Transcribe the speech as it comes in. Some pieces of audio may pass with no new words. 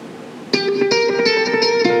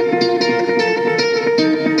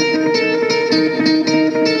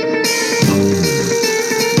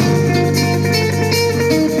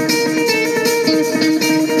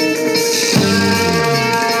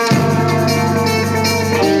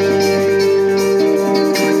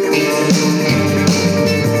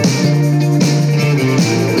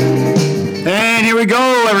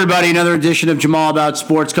everybody. Another edition of Jamal About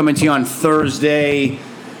Sports coming to you on Thursday,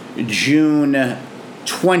 June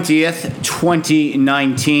 20th,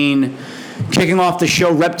 2019. Kicking off the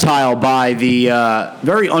show, Reptile by the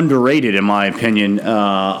very underrated, in my opinion,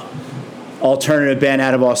 alternative band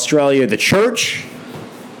out of Australia, The Church.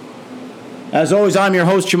 As always, I'm your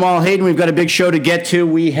host, Jamal Hayden. We've got a big show to get to.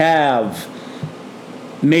 We have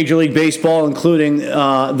Major League Baseball, including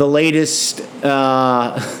the latest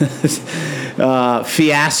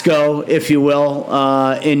fiasco, if you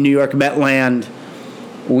will, in New York Metland.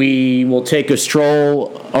 We will take a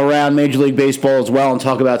stroll around Major League Baseball as well and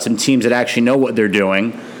talk about some teams that actually know what they're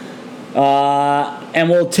doing. And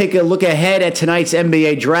we'll take a look ahead at tonight's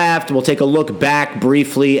NBA draft. We'll take a look back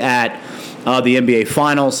briefly at the NBA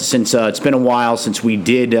Finals, since it's been a while since we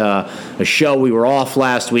did a show. We were off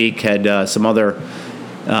last week, had some other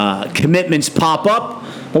commitments pop up,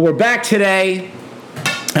 but we're back today,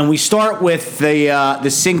 and we start with the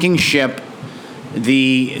sinking ship,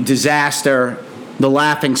 the disaster, the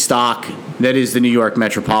laughingstock that is the New York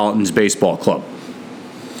Metropolitans Baseball Club.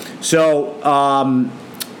 So,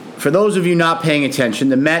 for those of you not paying attention,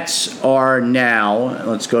 the Mets are now,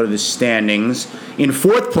 let's go to the standings, in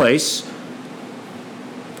fourth place,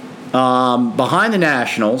 behind the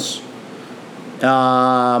Nationals.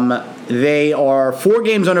 They are 4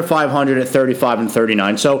 games under 500 at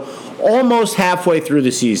 35-39, so almost halfway through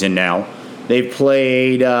the season now. They've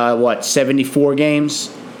played 74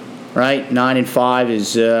 games, right? 9-5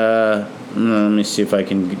 is let me see if I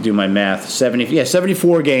can do my math.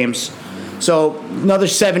 74 games. So another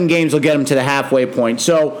 7 games will get them to the halfway point.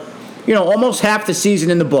 So, almost half the season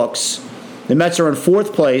in the books. The Mets are in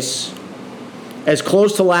fourth place, as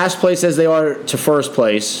close to last place as they are to first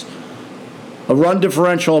place. A run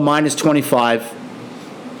differential of -25.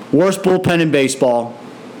 Worst bullpen in baseball.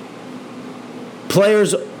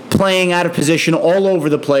 Players playing out of position all over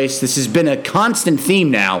the place. This has been a constant theme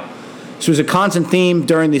now. This was a constant theme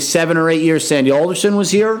during the 7 or 8 years Sandy Alderson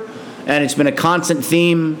was here, and it's been a constant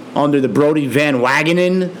theme under the Brodie Van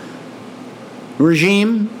Wagenen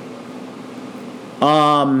regime.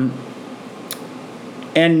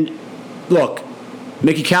 And look,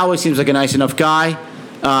 Mickey Callaway seems like a nice enough guy.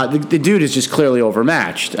 The dude is just clearly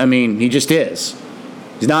overmatched. I mean, he just is.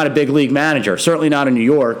 He's not a big league manager, certainly not in New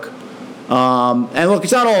York. And look,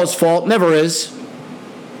 it's not all his fault. Never is.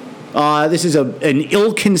 This is an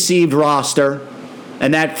ill-conceived roster,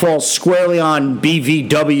 and that falls squarely on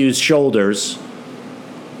BVW's shoulders.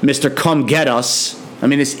 Mr. Come Get Us. I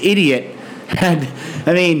mean, this idiot had,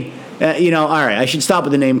 all right, I should stop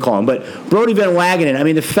with the name calling, but Brodie Van Wagenen, I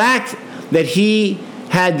mean, the fact that he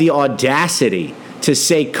had the audacity to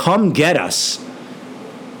say, come get us,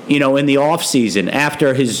 in the offseason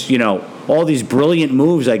after his, all these brilliant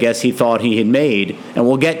moves, I guess, he thought he had made, and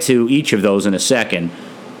we'll get to each of those in a second,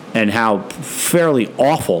 and how fairly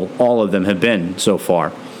awful all of them have been so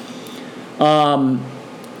far.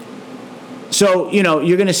 So,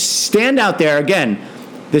 you're going to stand out there. Again,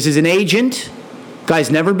 this is an agent.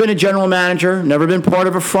 Guy's never been a general manager, never been part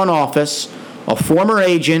of a front office, a former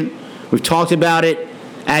agent. We've talked about it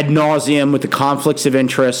ad nauseum with the conflicts of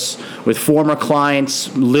interest, with former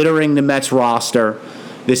clients littering the Mets roster.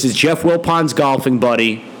 This is Jeff Wilpon's golfing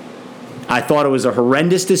buddy. I thought it was a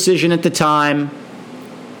horrendous decision at the time.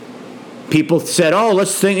 People said,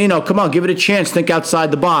 let's think, come on, give it a chance, think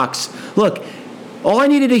outside the box. Look, all I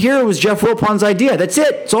needed to hear was Jeff Wilpon's idea. That's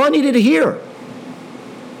it. That's all I needed to hear.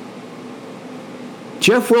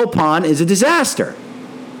 Jeff Wilpon is a disaster.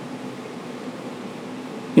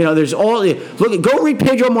 There's look, go read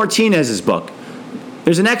Pedro Martinez's book.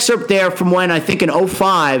 There's an excerpt there from when, I think in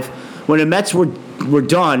 2005, when the Mets were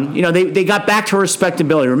done, they got back to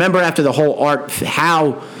respectability. Remember after the whole Art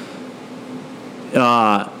Howe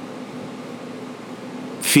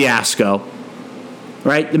fiasco,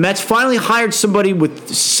 right? The Mets finally hired somebody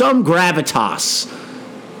with some gravitas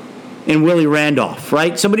in Willie Randolph,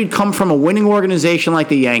 right? Somebody who'd come from a winning organization like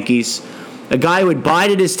the Yankees, a guy who had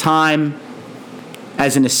bided his time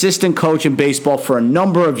as an assistant coach in baseball for a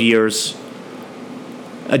number of years,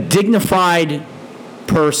 a dignified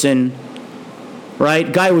person,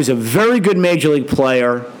 right? Guy who was a very good major league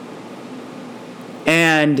player.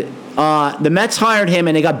 And the Mets hired him,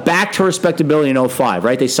 and they got back to respectability in 2005,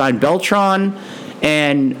 right? They signed Beltran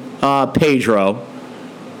and Pedro.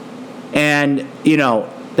 And,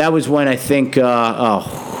 that was when I think,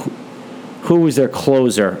 who was their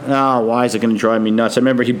closer? Oh, why is it going to drive me nuts? I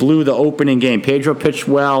remember he blew the opening game. Pedro pitched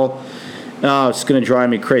well. Oh, it's going to drive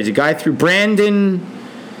me crazy. Guy threw Brandon.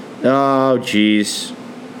 Oh, geez.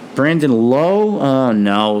 Brandon Lowe? Oh,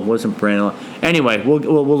 no, it wasn't Brandon Lowe. Anyway,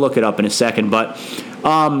 we'll look it up in a second. But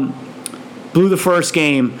blew the first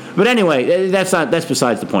game. But anyway, that's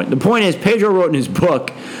besides the point. The point is, Pedro wrote in his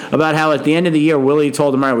book about how at the end of the year, Willie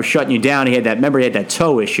told him, "I was shutting you down." He had that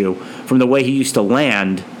toe issue from the way he used to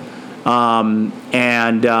land. But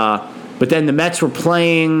then the Mets were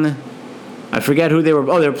playing, I forget who they were.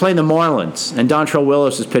 Oh, they were playing the Marlins, and Dontrelle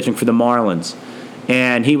Willis was pitching for the Marlins.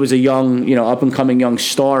 And he was a young, up-and-coming young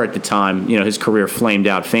star at the time. His career flamed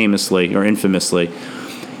out famously or infamously.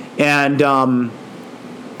 And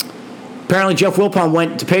apparently Jeff Wilpon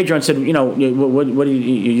went to Pedro and said, what are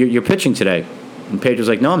you're pitching today? And Pedro's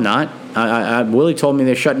like, no, I'm not. Willie told me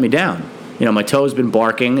they're shutting me down. My toe's been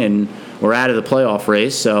barking, and we're out of the playoff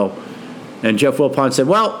race. So, and Jeff Wilpon said,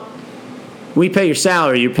 well, we pay your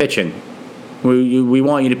salary, you're pitching. We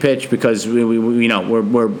want you to pitch because we're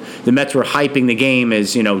the Mets were hyping the game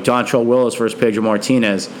as Dontrelle Willis versus Pedro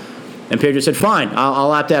Martinez, and Pedro said, fine,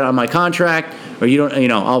 I'll opt out on my contract, or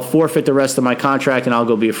I'll forfeit the rest of my contract and I'll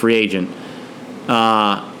go be a free agent.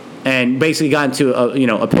 And basically got into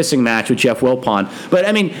a pissing match with Jeff Wilpon. But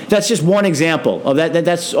I mean, that's just one example of that.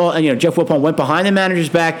 That's all. Jeff Wilpon went behind the manager's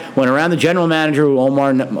back, went around the general manager,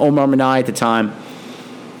 Omar Minai at the time,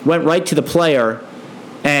 went right to the player.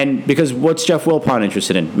 And because what's Jeff Wilpon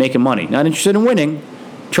interested in? Making money. Not interested in winning,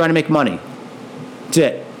 trying to make money. That's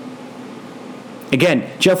it. Again,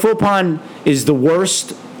 Jeff Wilpon is the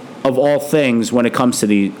worst of all things when it comes to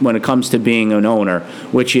being an owner,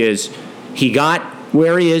 which is he got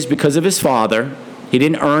where he is because of his father. He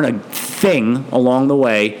didn't earn a thing along the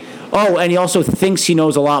way. Oh, and he also thinks he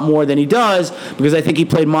knows a lot more than he does because I think he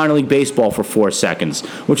played minor league baseball for 4 seconds,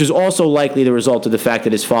 which is also likely the result of the fact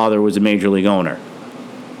that his father was a major league owner.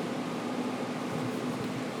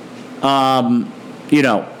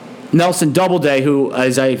 Nelson Doubleday, who,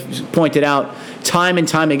 as I pointed out time and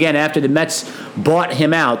time again, after the Mets bought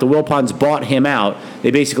him out, the Wilpons bought him out, they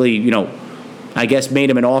basically, I guess made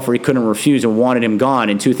him an offer he couldn't refuse and wanted him gone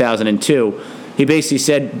in 2002. He basically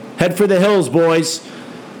said, head for the hills, boys.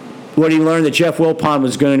 When he learned that Jeff Wilpon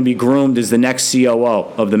was going to be groomed as the next COO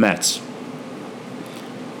of the Mets.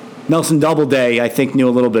 Nelson Doubleday, I think, knew a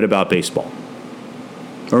little bit about baseball.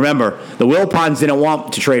 Remember, the Wilpons didn't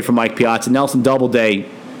want to trade for Mike Piazza. Nelson Doubleday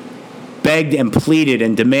begged and pleaded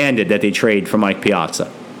and demanded that they trade for Mike Piazza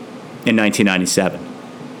in 1997.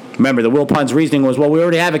 Remember, the Wilpons' reasoning was, well, we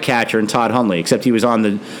already have a catcher in Todd Hundley, except he was on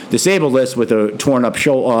the disabled list with a torn-up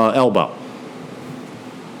elbow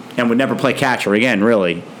and would never play catcher again,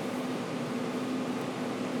 really.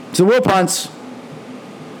 So Wilpons,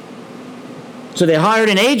 so they hired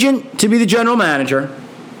an agent to be the general manager.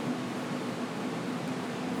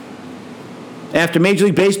 After Major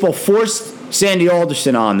League Baseball forced Sandy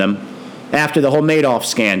Alderson on them after the whole Madoff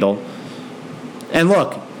scandal. And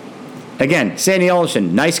look, again, Sandy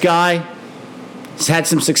Alderson, nice guy, has had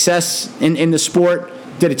some success in the sport,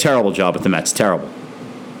 did a terrible job with the Mets, terrible.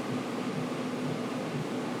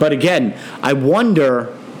 But again, I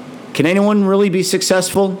wonder, can anyone really be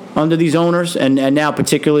successful under these owners? And now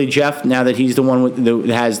particularly Jeff, now that he's the one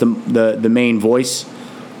that has the main voice.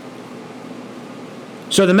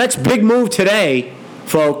 So the Mets' big move today,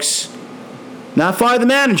 folks, not fire the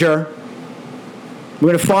manager. We're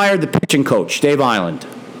going to fire the pitching coach, Dave Island.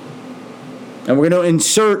 And we're going to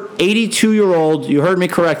insert 82-year-old, you heard me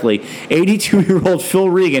correctly, 82-year-old Phil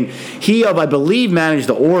Regan. He, I believe, managed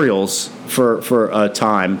the Orioles for a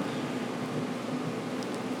time.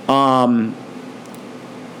 But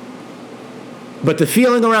the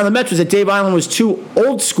feeling around the Mets was that Dave Island was too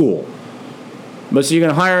old school. But so you're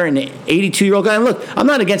going to hire an 82-year-old guy. And look, I'm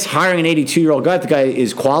not against hiring an 82-year-old guy. The guy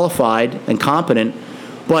is qualified and competent.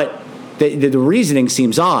 But the reasoning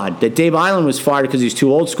seems odd that Dave Island was fired because he's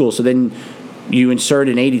too old school. So then you insert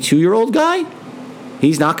an 82-year-old guy?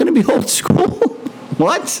 He's not going to be old school?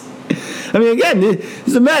 What? I mean, again,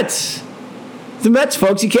 it's the Mets. The Mets,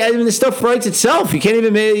 folks. You can't even, this stuff writes itself. You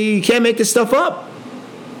can't make this stuff up.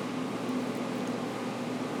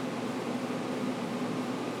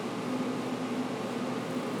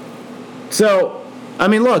 So, I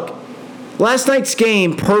mean, look, last night's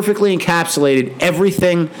game perfectly encapsulated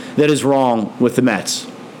everything that is wrong with the Mets.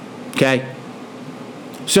 Okay?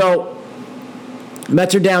 So,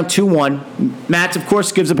 Mets are down 2-1. Mets, of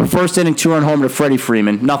course, gives up a first-inning two-run homer to Freddie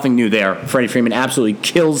Freeman. Nothing new there. Freddie Freeman absolutely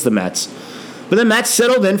kills the Mets. But then Mets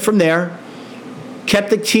settled in from there, kept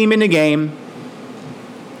the team in the game.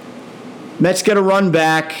 Mets get a run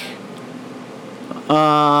back.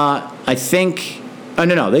 I think... Oh,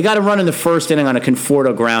 no. They got a run in the first inning on a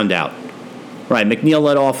Conforto ground out. Right, McNeil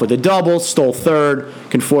led off with a double, stole third.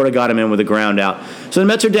 Conforto got him in with a ground out. So the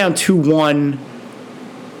Mets are down 2-1.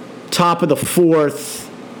 Top of the fourth.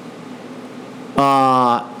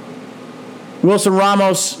 Wilson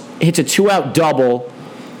Ramos hits a 2-out double,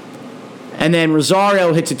 and then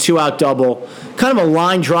Rosario hits a 2-out double. Kind of a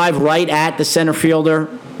line drive right at the center fielder.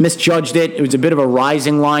 Misjudged it. It was a bit of a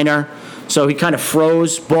rising liner, so he kind of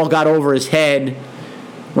froze. Ball got over his head.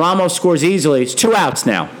 Ramos scores easily. It's 2 outs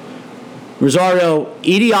now. Rosario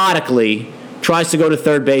idiotically tries to go to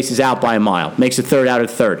third base, is out by a mile. Makes a third out at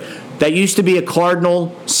third. That used to be a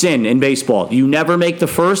cardinal sin in baseball. You never make the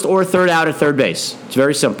first or third out at third base. It's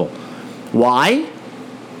very simple. Why?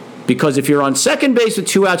 Because if you're on second base with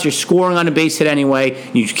 2 outs, you're scoring on a base hit anyway.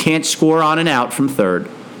 You can't score on an out from third.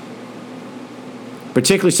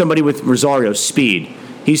 Particularly somebody with Rosario's speed.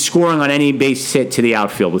 He's scoring on any base hit to the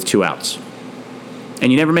outfield with 2 outs.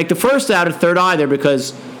 And you never make the first out at third either,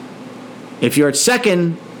 because if you're at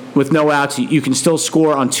second with no outs, you can still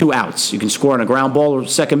score on 2 outs. You can score on a ground ball or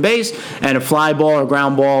second base and a fly ball or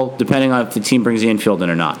ground ball, depending on if the team brings the infield in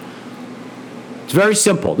or not. It's very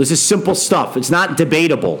simple. This is simple stuff. It's not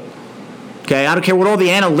debatable. Okay, I don't care what all the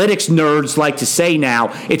analytics nerds like to say now.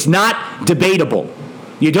 It's not debatable.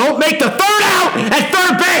 You don't make the third out at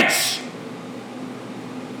third base.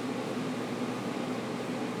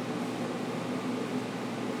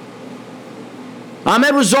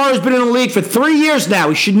 Ahmed Rosario's been in the league for 3 years now.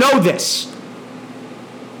 He should know this.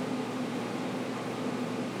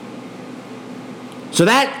 So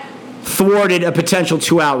that thwarted a potential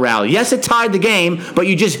 2-out rally. Yes, it tied the game, but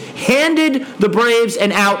you just handed the Braves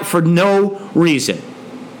an out for no reason.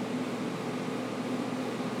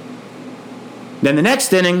 Then the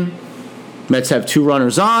next inning, Mets have 2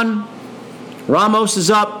 runners on. Ramos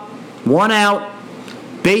is up, 1 out.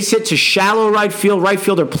 Base hit to shallow right field. Right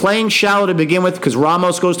fielder playing shallow to begin with because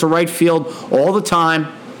Ramos goes to right field all the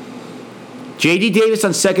time. J.D. Davis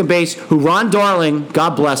on second base, who Ron Darling,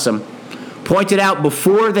 God bless him, pointed out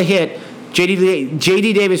before the hit,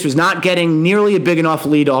 J.D. Davis was not getting nearly a big enough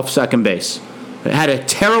lead off second base. It had a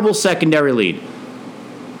terrible secondary lead.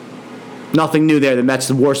 Nothing new there. The Mets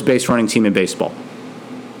the worst base running team in baseball.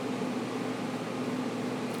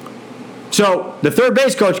 So the third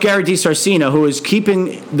base coach, Gary DiSarcina, who is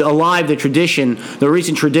keeping alive the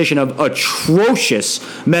recent tradition of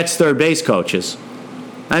atrocious Mets third base coaches.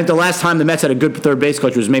 I think the last time the Mets had a good third base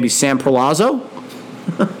coach was maybe Sam Perlazzo.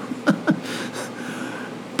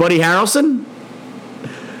 Buddy Harrelson.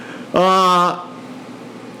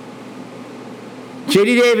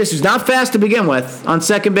 J.D. Davis, who's not fast to begin with, on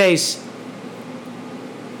second base.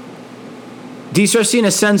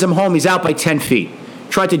 DiSarcina sends him home. He's out by 10 feet.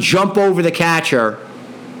 Tried to jump over the catcher.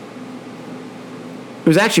 It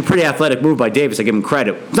was actually a pretty athletic move by Davis. I give him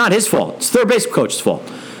credit. It's not his fault. It's the third base coach's fault.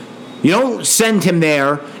 You don't send him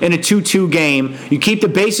there in a 2-2 game. You keep the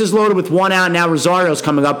bases loaded with 1 out. Now Rosario's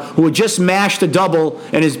coming up, who had just mashed a double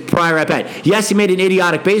in his prior at-bat. Yes, he made an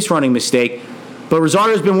idiotic base running mistake, but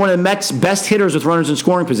Rosario's been one of the Mets' best hitters with runners in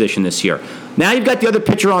scoring position this year. Now you've got the other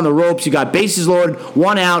pitcher on the ropes. You got bases loaded,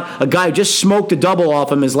 1 out, a guy who just smoked a double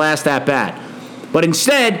off him his last at-bat. But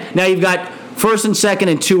instead, now you've got first and second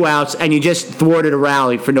and 2 outs, and you just thwarted a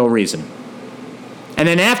rally for no reason. And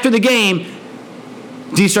then after the game,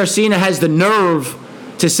 DiSarcina has the nerve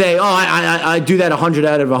to say, I do that 100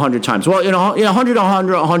 out of 100 times. Well,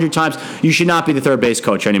 100 times, you should not be the third base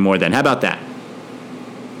coach anymore then. How about that?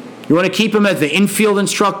 You want to keep him as the infield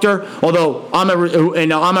instructor, although Ahmed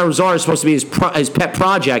Rosario is supposed to be his pet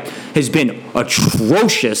project, has been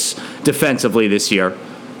atrocious defensively this year.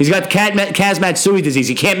 He's got Kaz Matsui disease.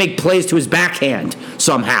 He can't make plays to his backhand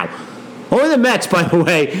somehow. Only the Mets, by the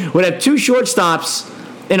way, would have 2 shortstops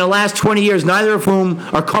in the last 20 years, neither of whom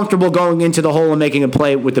are comfortable going into the hole and making a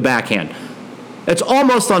play with the backhand. It's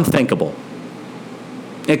almost unthinkable.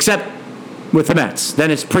 Except with the Mets. Then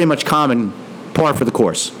it's pretty much common, par for the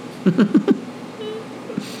course.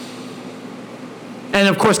 And,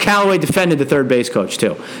 of course, Callaway defended the third base coach,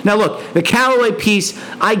 too. Now, look, the Callaway piece,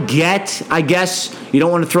 I guess you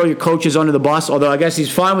don't want to throw your coaches under the bus, although I guess he's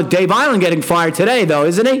fine with Dave Island getting fired today, though,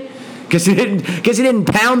 isn't he? Because he didn't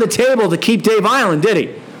pound the table to keep Dave Island, did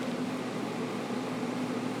he?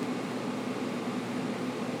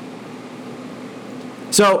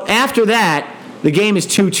 So, after that, the game is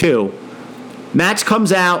 2-2. Matz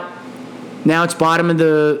comes out. Now it's bottom of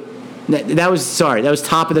the... That was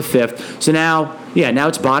top of the 5th. So now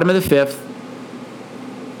it's bottom of the 5th.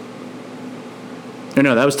 Or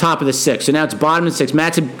no, that was top of the 6th. So now it's bottom of the 6th.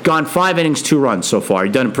 Matt's had gone 5 innings, 2 runs so far.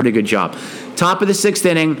 He's done a pretty good job. Top of the 6th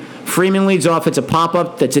inning, Freeman leads off. It's a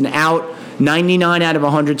pop-up that's an out 99 out of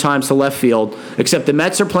 100 times to left field, except the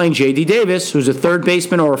Mets are playing J.D. Davis, who's a third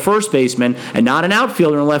baseman or a first baseman, and not an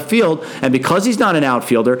outfielder in left field. And because he's not an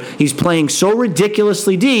outfielder, he's playing so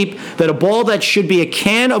ridiculously deep that a ball that should be a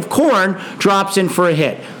can of corn drops in for a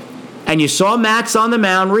hit. And you saw Matz on the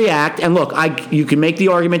mound react. And look, you can make the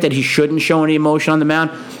argument that he shouldn't show any emotion on the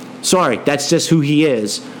mound. Sorry, that's just who he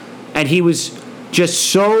is. And he was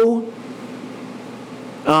just so...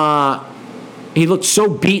 he looked so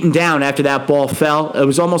beaten down after that ball fell. It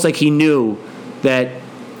was almost like he knew that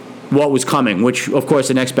what was coming, which, of course,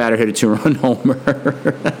 the next batter hit a 2-run homer.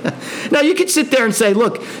 Now, you could sit there and say,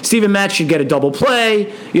 look, Steven Matz should get a double play,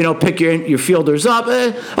 pick your fielders up.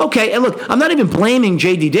 Okay, and look, I'm not even blaming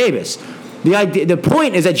J.D. Davis. The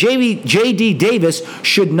point is that J.D. Davis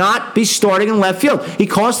should not be starting in left field. He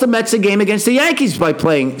cost the Mets a game against the Yankees by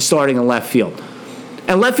starting in left field.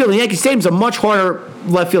 And left field in Yankee Stadium is a much harder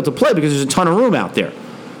left field to play because there's a ton of room out there.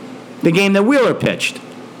 The game that Wheeler pitched.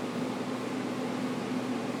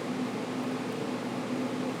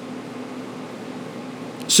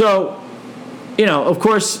 So, of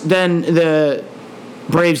course, then the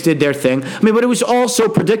Braves did their thing. But it was all so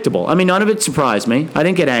predictable. None of it surprised me. I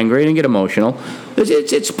didn't get angry. I didn't get emotional.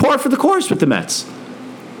 It's par for the course with the Mets.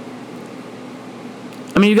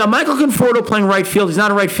 You got Michael Conforto playing right field. He's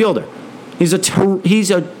not a right fielder. He's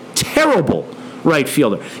a terrible right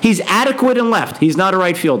fielder. He's adequate in left. He's not a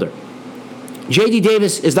right fielder. J.D.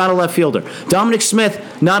 Davis is not a left fielder. Dominic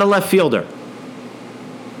Smith, not a left fielder.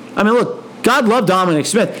 Look, God love Dominic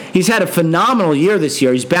Smith. He's had a phenomenal year this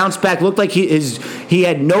year. He's bounced back. Looked like he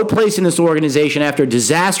had no place in this organization after a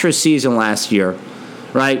disastrous season last year.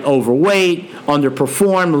 Right? Overweight,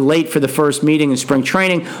 underperformed, late for the first meeting in spring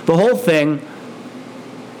training. The whole thing,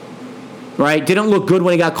 right? Didn't look good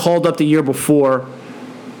when he got called up the year before.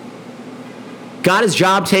 Got his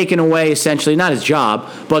job taken away, essentially. Not his job,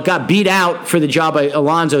 but got beat out for the job by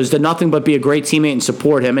Alonso. He's done nothing but be a great teammate and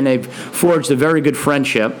support him, and they've forged a very good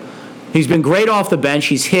friendship. He's been great off the bench.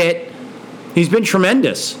 He's hit. He's been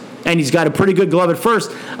tremendous. And he's got a pretty good glove at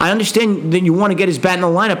first. I understand that you want to get his bat in the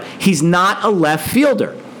lineup. He's not a left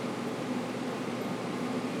fielder.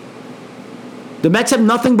 The Mets have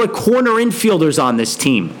nothing but corner infielders on this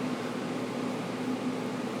team.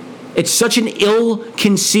 It's such an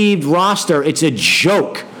ill-conceived roster. It's a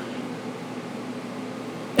joke.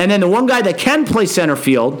 And then the one guy that can play center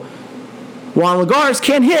field, Juan Lagares,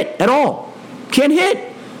 can't hit at all. Can't hit.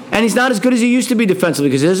 And he's not as good as he used to be defensively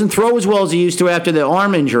because he doesn't throw as well as he used to after the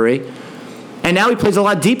arm injury. And now he plays a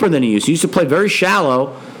lot deeper than he used to. He used to play very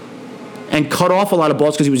shallow and cut off a lot of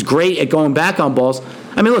balls because he was great at going back on balls.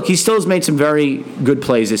 Look, he still has made some very good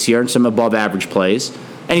plays this year and some above-average plays.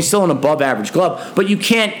 And he's still an above-average glove. But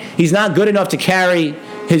he's not good enough to carry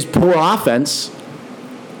his poor offense.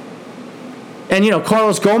 And,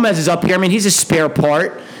 Carlos Gomez is up here. He's a spare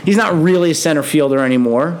part. He's not really a center fielder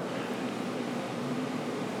anymore.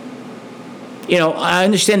 I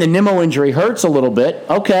understand the Nimmo injury hurts a little bit.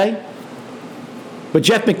 Okay. But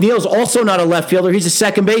Jeff McNeil's also not a left fielder. He's a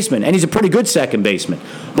second baseman, and he's a pretty good second baseman.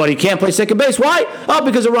 But he can't play second base. Why? Oh,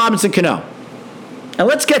 because of Robinson Cano. And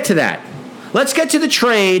let's get to that. Let's get to the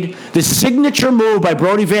trade, the signature move by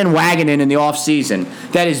Brodie Van Wagenen in the offseason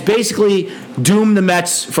that has basically doomed the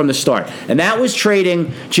Mets from the start. And that was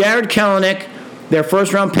trading Jared Kelenic, their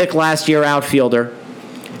first-round pick last year, outfielder,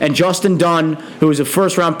 and Justin Dunn, who was a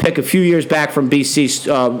first-round pick a few years back from BC,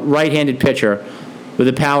 right-handed pitcher with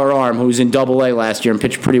a power arm who was in Double-A last year and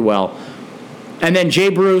pitched pretty well. And then Jay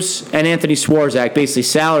Bruce and Anthony Swarzak, basically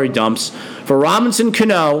salary dumps for Robinson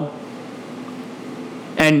Cano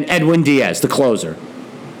and Edwin Diaz, the closer.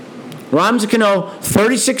 Robinson Cano,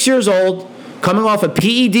 36 years old, coming off a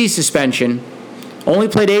PED suspension, only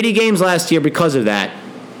played 80 games last year because of that,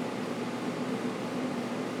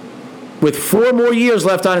 with 4 more years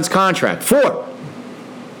left on his contract. 4.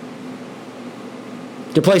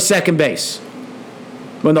 To play second base.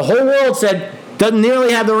 When the whole world said, doesn't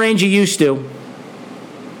nearly have the range he used to.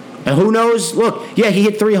 And who knows? Look, yeah, he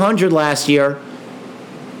hit 300 last year.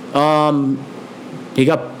 He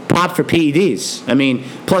got popped for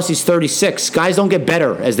PEDs. Plus he's 36. Guys don't get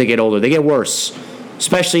better as they get older. They get worse.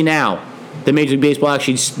 Especially now. The Major League Baseball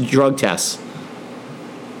actually drug tests.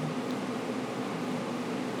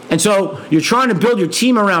 And so you're trying to build your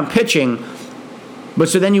team around pitching, but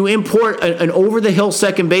so then you import an over-the-hill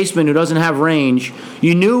second baseman who doesn't have range.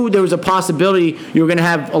 You knew there was a possibility you were going to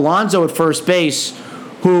have Alonso at first base,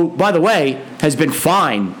 who, by the way, has been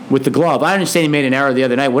fine with the glove. I understand he made an error the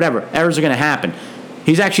other night. Whatever. Errors are going to happen.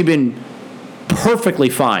 He's actually been perfectly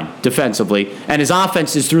fine defensively, and his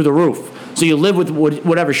offense is through the roof. So you live with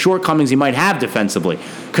whatever shortcomings he might have defensively.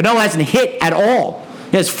 Cano hasn't hit at all.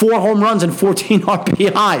 He has 4 home runs and 14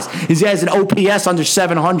 RBIs. He has an OPS under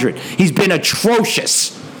 700. He's been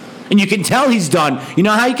atrocious. And you can tell he's done. You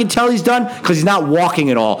know how you can tell he's done? Because he's not walking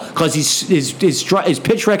at all. Because his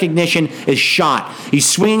pitch recognition is shot. He's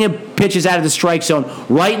swinging pitches out of the strike zone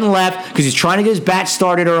right and left because he's trying to get his bat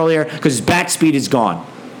started earlier because his bat speed is gone.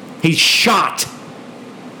 He's shot.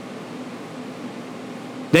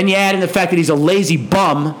 Then you add in the fact that he's a lazy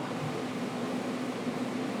bum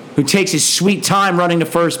who takes his sweet time running to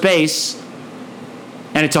first base.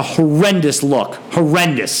 And it's a horrendous look.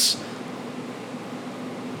 Horrendous.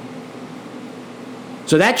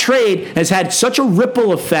 So that trade has had such a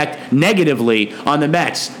ripple effect negatively on the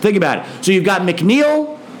Mets. Think about it. So you've got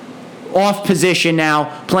McNeil off position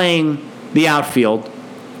now playing the outfield.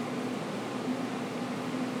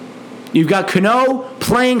 You've got Cano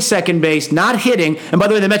playing second base, not hitting. And by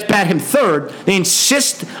the way, the Mets bat him third. They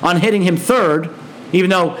insist on hitting him third, even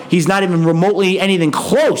though he's not even remotely anything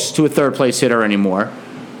close to a third-place hitter anymore.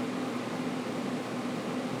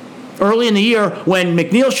 Early in the year, when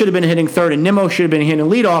McNeil should have been hitting third and Nimmo should have been hitting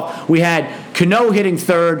leadoff, we had Cano hitting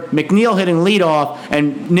third, McNeil hitting leadoff,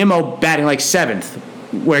 and Nimmo batting like seventh,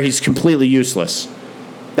 where he's completely useless.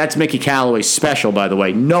 That's Mickey Callaway's special, by the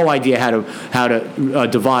way. No idea how to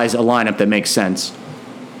devise a lineup that makes sense.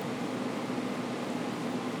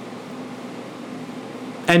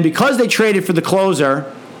 And because they traded for the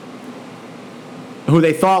closer, who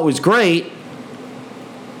they thought was great,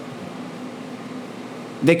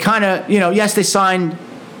 they kind of, yes, they signed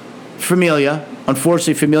Familia.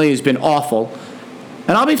 Unfortunately, Familia has been awful.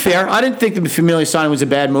 And I'll be fair, I didn't think the Familia signing was a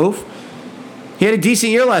bad move. He had a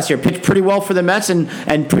decent year last year, pitched pretty well for the Mets, and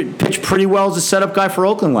pitched pretty well as a setup guy for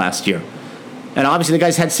Oakland last year. And obviously the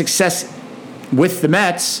guy's had success with the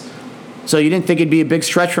Mets, so you didn't think it'd be a big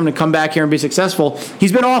stretch for him to come back here and be successful.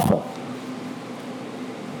 He's been awful.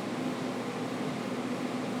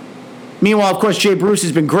 Meanwhile, of course, Jay Bruce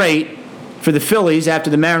has been great for the Phillies after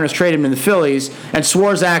the Mariners traded him to the Phillies, and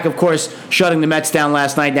Swarzak, of course, shutting the Mets down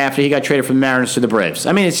last night after he got traded from the Mariners to the Braves.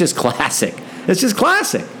 I mean, it's just classic. It's just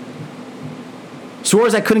classic.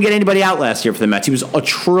 Swarzak couldn't get anybody out last year for the Mets. He was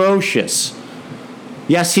atrocious.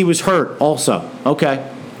 Yes, he was hurt also. Okay.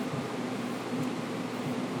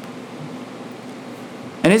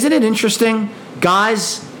 And isn't it interesting?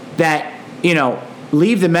 Guys that,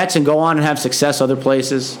 leave the Mets and go on and have success other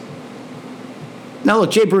places. Now,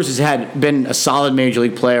 look, Jay Bruce has been a solid major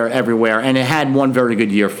league player everywhere, and it had one very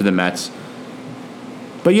good year for the Mets.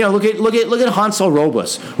 But look at Hansel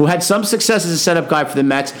Robles, who had some success as a setup guy for the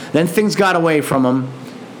Mets. Then things got away from him,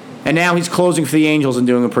 and now he's closing for the Angels and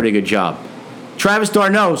doing a pretty good job. Travis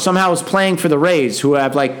d'Arnaud somehow is playing for the Rays, who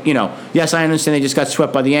have yes, I understand they just got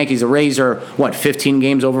swept by the Yankees. The Rays are 15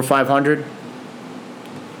 games over 500.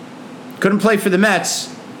 Couldn't play for the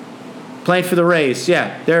Mets. Playing for the Rays,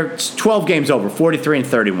 yeah, they're 12 games over,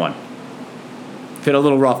 43-31. Hit a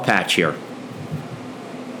little rough patch here.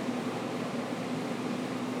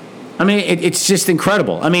 I mean, it's just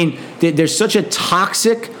incredible. I mean, there's such a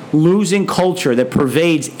toxic losing culture that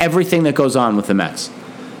pervades everything that goes on with the Mets.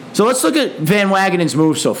 So let's look at Van Wagenen's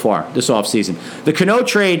move so far this offseason. The Cano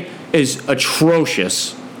trade is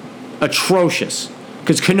atrocious. Atrocious.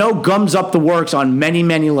 Because Cano gums up the works on many,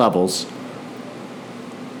 many levels.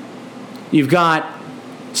 You've got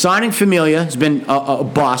signing Familia has been a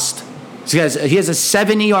bust. He has a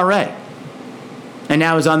 7 ERA. And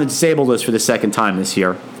now is on the disabled list for the second time this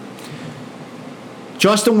year.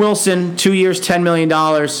 Justin Wilson, 2 years, $10 million,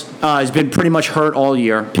 has been pretty much hurt all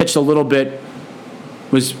year. Pitched a little bit,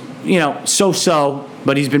 was, so-so,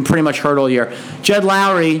 but he's been pretty much hurt all year. Jed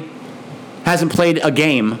Lowry hasn't played a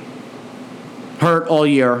game, hurt all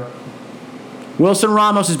year. Wilson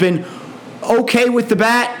Ramos has been okay with the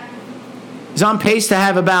bat. He's on pace to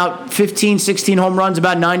have about 15, 16 home runs,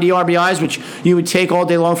 about 90 RBIs, which you would take all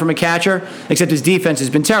day long from a catcher, except his defense has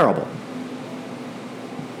been terrible.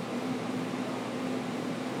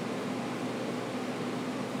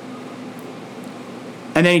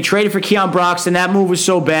 And then he traded for Keon Broxton. That move was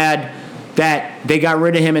so bad that they got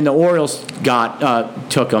rid of him and the Orioles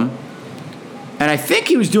took him. And I think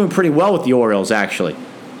he was doing pretty well with the Orioles, actually.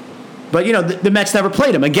 But, the Mets never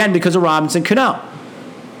played him, again, because of Robinson Cano.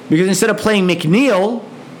 Because instead of playing McNeil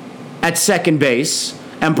at second base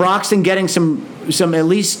and Broxton getting some at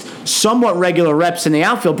least somewhat regular reps in the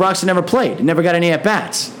outfield, Broxton never played, never got any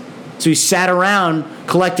at-bats. So he sat around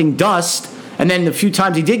collecting dust, and then the few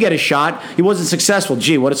times he did get a shot, he wasn't successful.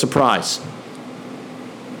 Gee, what a surprise.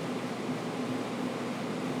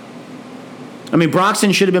 I mean,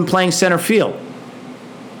 Broxton should have been playing center field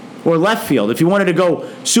or left field. If you wanted to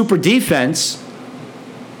go super defense,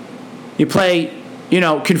 you play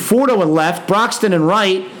Conforto in left, Broxton in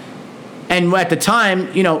right, and at the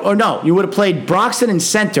time, you would have played Broxton in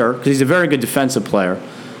center, because he's a very good defensive player,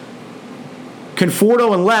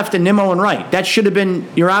 Conforto in left and Nimmo in right. That should have been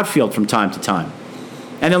your outfield from time to time.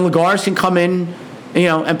 And then Lagares can come in,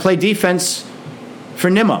 and play defense for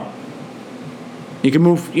Nimmo. You can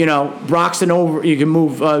move, Broxton over. You can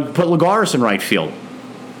move, put Lagares in right field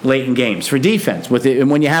late in games for defense and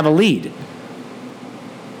when you have a lead.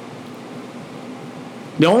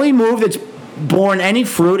 The only move that's borne any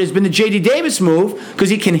fruit has been the J.D. Davis move because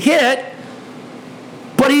he can hit,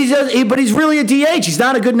 but he's really a DH. He's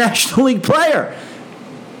not a good National League player.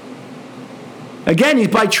 Again, he's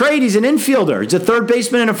by trade. He's an infielder. He's a third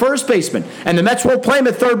baseman and a first baseman. And the Mets won't play him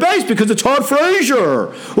at third base because of Todd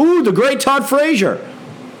Frazier. Ooh, the great Todd Frazier.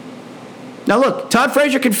 Now look, Todd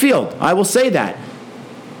Frazier can field. I will say that.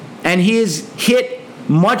 And he is hit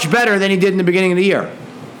much better than he did in the beginning of the year.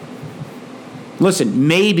 Listen,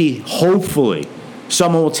 maybe, hopefully,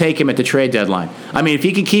 someone will take him at the trade deadline. I mean, if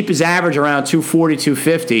he can keep his average around 240,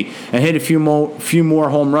 250 and hit a few more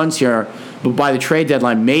home runs here, but by the trade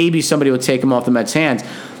deadline, maybe somebody will take him off the Mets' hands.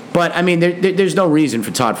 But, I mean, there's no reason for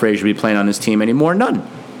Todd Frazier to be playing on this team anymore. None.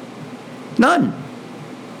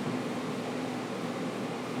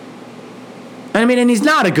 And he's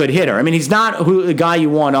not a good hitter. I mean, he's not the guy you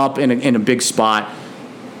want up in a big spot.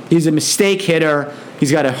 He's a mistake hitter.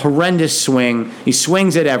 He's got a horrendous swing. He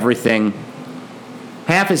swings at everything.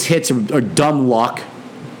 Half his hits are dumb luck.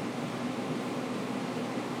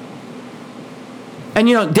 And,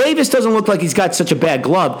 Davis doesn't look like he's got such a bad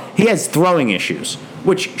glove. He has throwing issues,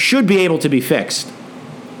 which should be able to be fixed.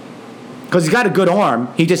 Because he's got a good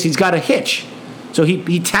arm. He's got a hitch. So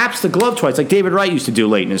he taps the glove twice, like David Wright used to do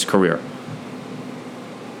late in his career.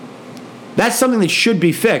 That's something that should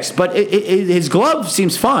be fixed, but his glove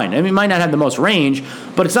seems fine. I mean, he might not have the most range,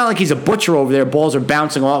 but it's not like he's a butcher over there. Balls are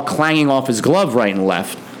bouncing off, clanging off his glove right and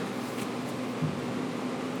left.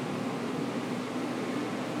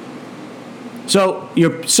 So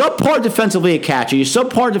you're subpar defensively at catcher. You're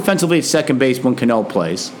subpar defensively at second base when Cano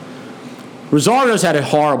plays. Rosario's had a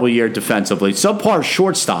horrible year defensively. Subpar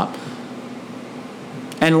shortstop.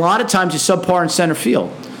 And a lot of times you're subpar in center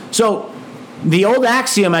field. So the old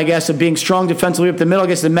axiom, I guess, of being strong defensively up the middle, I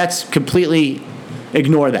guess the Mets completely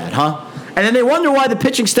ignore that, huh? And then they wonder why the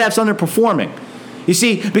pitching staff's underperforming. You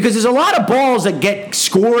see, because there's a lot of balls that get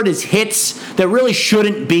scored as hits that really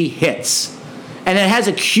shouldn't be hits. And it has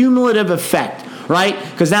a cumulative effect, right?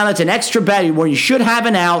 Because now that's an extra bat where you should have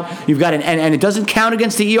an out. You've got and it doesn't count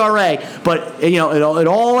against the ERA, but it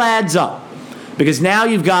all adds up. Because now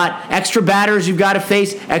you've got extra batters you've got to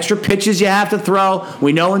face, extra pitches you have to throw.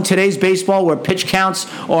 We know in today's baseball where pitch counts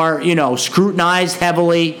are, scrutinized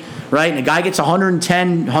heavily, right? And the guy gets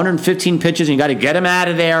 110, 115 pitches, and you got to get him out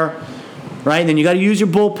of there, right? And then you got to use your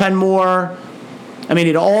bullpen more. I mean,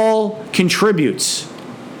 it all contributes.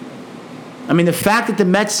 I mean, the fact that the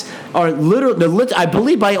Mets are literally, I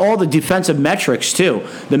believe by all the defensive metrics, too,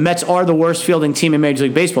 the Mets are the worst fielding team in Major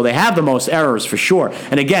League Baseball. They have the most errors, for sure.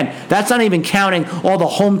 And again, that's not even counting all the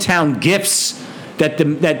hometown gifts that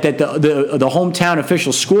the hometown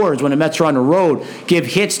official scores when the Mets are on the road, give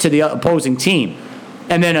hits to the opposing team.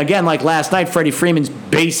 And then, again, like last night, Freddie Freeman's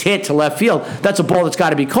base hit to left field, that's a ball that's got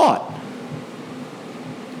to be caught.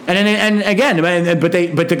 And again, but they're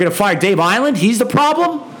going to fire Dave Island? He's the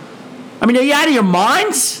problem? I mean, are you out of your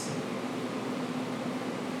minds?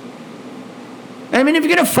 I mean, if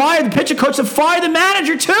you're going to fire the pitching coach, then fire the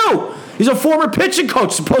manager, too. He's a former pitching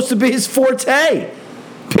coach, supposed to be his forte,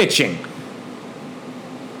 pitching.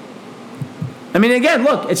 I mean, again,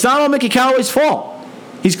 look, it's not all Mickey Callaway's fault.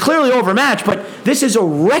 He's clearly overmatched, but this is a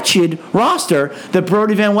wretched roster that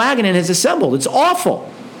Brodie Van Wagenen has assembled. It's awful.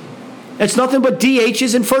 It's nothing but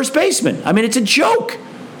DHs and first basemen. I mean, it's a joke.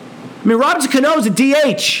 I mean, Robinson Cano is a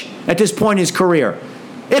DH at this point in his career.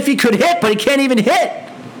 If he could hit, but he can't even hit.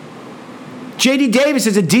 J.D. Davis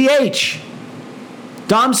is a DH.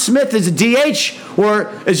 Dom Smith is a DH,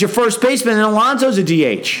 or is your first baseman, and Alonso's a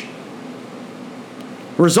DH.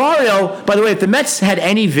 Rosario, by the way, if the Mets had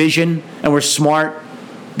any vision and were smart,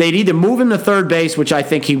 they'd either move him to third base, which I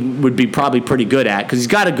think he would be probably pretty good at, because he's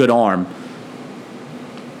got a good arm,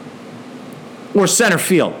 or center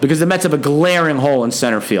field, because the Mets have a glaring hole in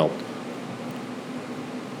center field.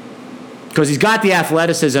 Because he's got the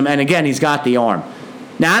athleticism, and again, he's got the arm.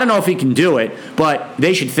 Now, I don't know if he can do it, but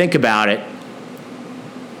they should think about it.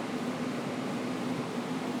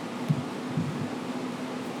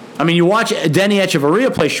 I mean, you watch Denny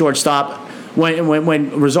Echeverria play shortstop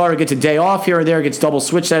when Rosario gets a day off here or there, gets double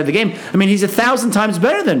switched out of the game. I mean, he's 1,000 times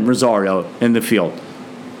better than Rosario in the field.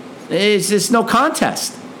 It's just no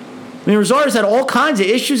contest. I mean, Rosario's had all kinds of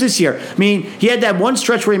issues this year. I mean, he had that one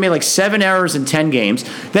stretch where he made like 7 errors in 10 games.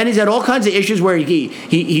 Then he's had all kinds of issues where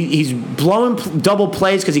he's blowing double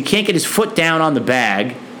plays because he can't get his foot down on the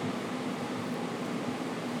bag.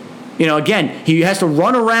 You know, again, he has to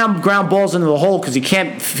run around ground balls into the hole because he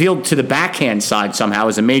can't field to the backhand side somehow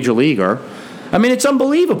as a major leaguer. I mean, it's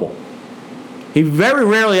unbelievable. He very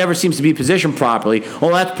rarely ever seems to be positioned properly. Well,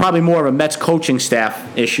 that's probably more of a Mets coaching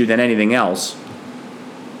staff issue than anything else.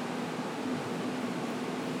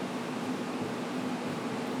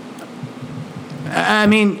 I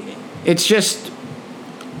mean, it's just,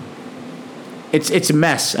 it's a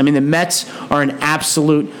mess. I mean, the Mets are an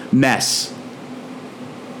absolute mess.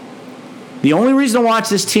 The only reason to watch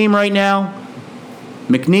this team right now,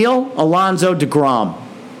 McNeil, Alonso, DeGrom.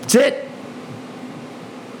 That's it.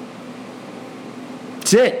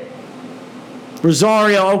 That's it.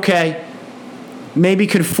 Rosario, okay. Maybe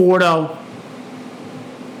Conforto.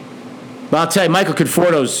 But I'll tell you, Michael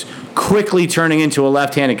Conforto's quickly turning into a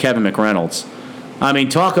left-handed Kevin McReynolds. I mean,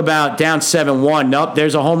 talk about down 7-1. Nope,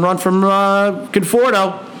 there's a home run from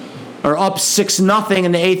Conforto. Or up 6-0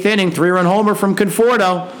 in the 8th inning, 3-run homer from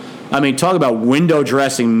Conforto. I mean, talk about window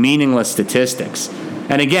dressing meaningless statistics.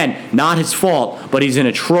 And again, not his fault, but he's an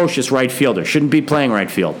atrocious right fielder. Shouldn't be playing right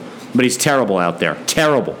field. But he's terrible out there.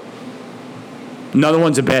 Terrible. Another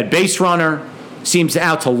one's a bad base runner. Seems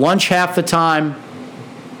out to lunch half the time.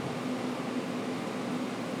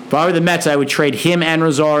 If I were the Mets, I would trade him and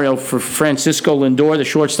Rosario for Francisco Lindor, the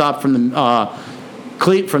shortstop from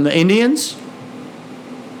the Indians.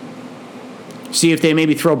 See if they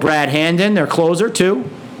maybe throw Brad Hand in, their closer, too.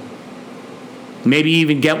 Maybe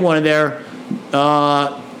even get one of their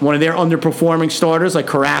underperforming starters like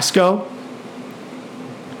Carrasco.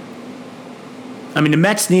 I mean, the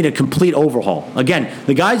Mets need a complete overhaul. Again,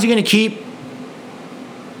 the guys you're going to keep,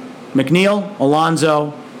 McNeil,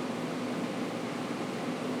 Alonso,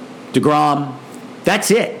 DeGrom,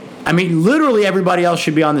 that's it. I mean, literally everybody else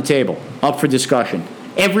should be on the table, up for discussion.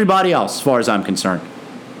 Everybody else, as far as I'm concerned.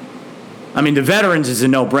 I mean, the veterans is a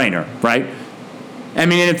no-brainer, right? I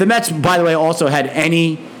mean, and if the Mets, by the way, also had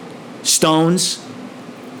any stones,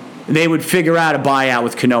 they would figure out a buyout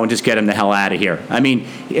with Cano and just get him the hell out of here. I mean,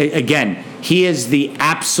 again, he is the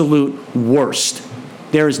absolute worst.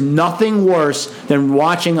 There is nothing worse than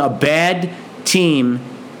watching a bad team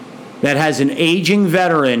that has an aging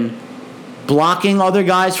veteran blocking other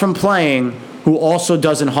guys from playing who also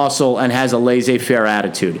doesn't hustle and has a laissez-faire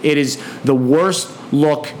attitude. It is the worst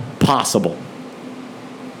look possible.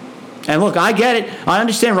 And look, I get it. I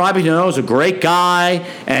understand Robbie Cano is a great guy,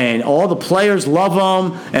 and all the players love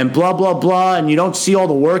him, and blah, blah, blah, and you don't see all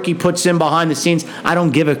the work he puts in behind the scenes. I don't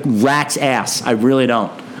give a rat's ass. I really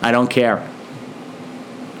don't. I don't care.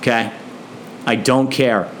 Okay? I don't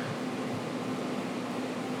care.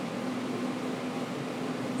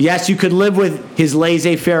 Yes, you could live with his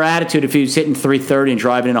laissez-faire attitude if he was hitting 330 and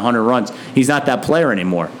driving in 100 runs. He's not that player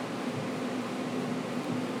anymore.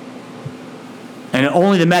 And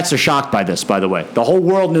only the Mets are shocked by this, by the way. The whole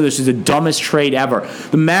world knew this was the dumbest trade ever.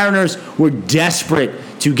 The Mariners were desperate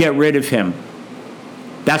to get rid of him.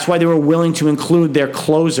 That's why they were willing to include their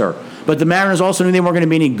closer. But the Mariners also knew they weren't going to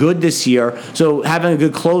be any good this year, so having a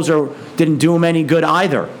good closer didn't do them any good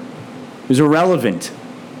either. It was irrelevant.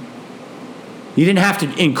 You didn't have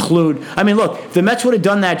to include... I mean, look, if the Mets would have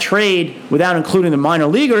done that trade without including the minor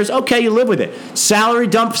leaguers, okay, you live with it. Salary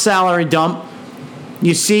dump, salary dump.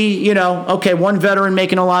 You see, okay, one veteran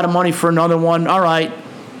making a lot of money for another one. All right.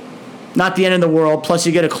 Not the end of the world. Plus,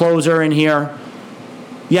 you get a closer in here.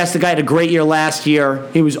 Yes, the guy had a great year last year.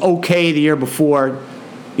 He was okay the year before.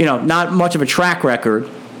 Not much of a track record,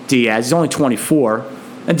 Diaz. He's only 24.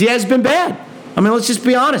 And Diaz has been bad. I mean, let's just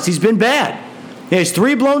be honest. He's been bad. He has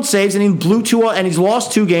 3 blown saves, and he blew 2, and he's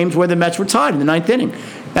lost 2 games where the Mets were tied in the 9th inning.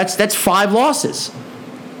 That's 5 losses.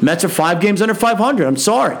 Mets are 5 games under 500. I'm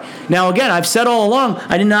sorry. Now, again, I've said all along,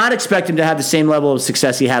 I did not expect him to have the same level of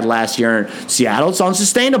success he had last year in Seattle. It's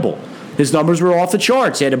unsustainable. His numbers were off the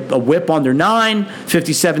charts. He had a whip under 9,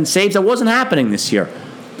 57 saves. That wasn't happening this year.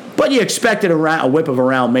 But you expected a whip of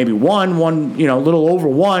around maybe one, a little over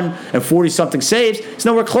 1, and 40-something saves. He's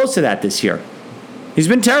nowhere close to that this year. He's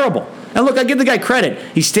been terrible. And look, I give the guy credit.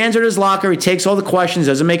 He stands at his locker. He takes all the questions,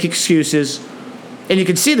 doesn't make excuses. And you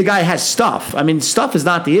can see the guy has stuff. I mean, stuff is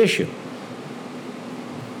not the issue.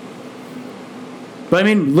 But, I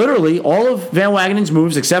mean, literally, all of Van Wagenen's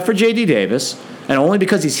moves, except for J.D. Davis, and only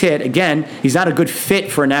because he's hit, again, he's not a good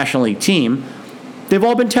fit for a National League team, they've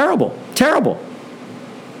all been terrible. Terrible.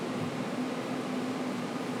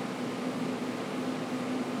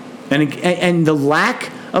 And the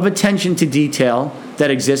lack of attention to detail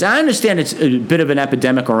that exists. And I understand it's a bit of an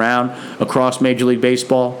epidemic across Major League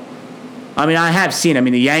Baseball. I mean, I have seen. I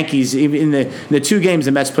mean, the Yankees, even in the two games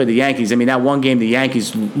the Mets played the Yankees, I mean, that one game the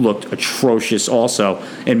Yankees looked atrocious also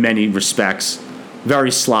in many respects. Very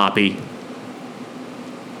sloppy.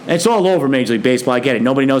 And it's all over Major League Baseball. I get it.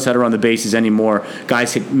 Nobody knows how to run the bases anymore.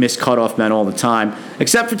 Guys miss cutoff men all the time.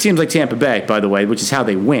 Except for teams like Tampa Bay, by the way, which is how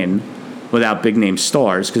they win without big-name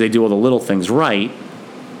stars because they do all the little things right.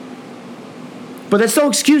 But that's no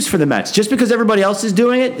excuse for the Mets. Just because everybody else is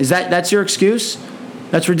doing it, that's your excuse?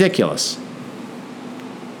 That's ridiculous.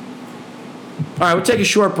 All right, we'll take a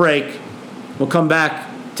short break. We'll come back,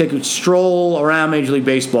 take a stroll around Major League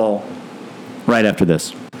Baseball right after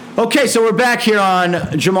this. Okay, so we're back here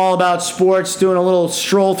on Jamal About Sports, doing a little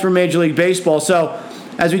stroll through Major League Baseball. So,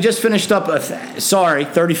 as we just finished up,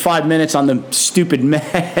 35 minutes on the stupid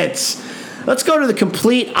Mets, let's go to the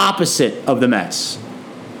complete opposite of the Mets.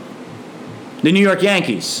 The New York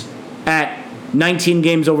Yankees at 19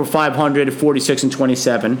 games over 500 at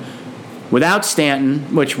 46-27, without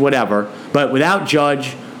Stanton, which whatever, but without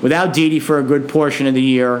Judge, without Didi for a good portion of the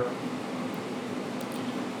year,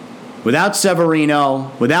 without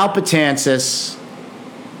Severino, without Betances,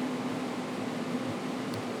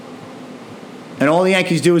 and all the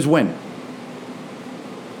Yankees do is win.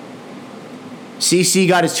 CC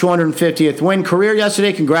got his 250th win career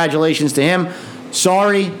yesterday. Congratulations to him.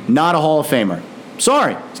 Sorry, not a Hall of Famer.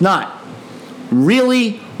 Sorry, it's not.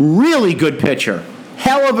 Really, really good pitcher.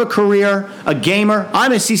 Hell of a career, a gamer.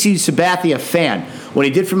 I'm a CC Sabathia fan. What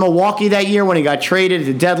he did for Milwaukee that year when he got traded at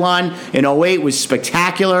the deadline in 2008 was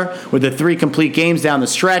spectacular with the 3 complete games down the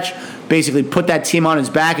stretch. Basically put that team on his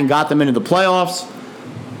back and got them into the playoffs.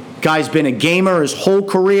 Guy's been a gamer his whole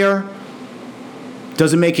career.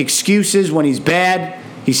 Doesn't make excuses when he's bad.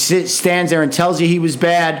 He stands there and tells you he was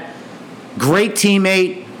bad. Great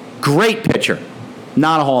teammate, great pitcher.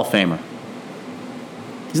 Not a Hall of Famer.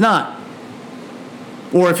 He's not.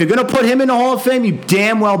 Or if you're going to put him in the Hall of Fame, you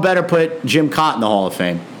damn well better put Jim Cott in the Hall of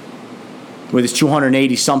Fame with his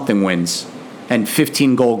 280-something wins and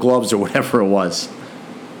 15 Gold Gloves or whatever it was.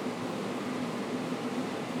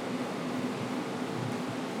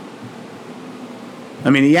 I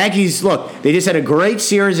mean, the Yankees, look, they just had a great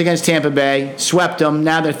series against Tampa Bay, swept them.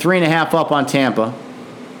 Now they're 3.5 up on Tampa.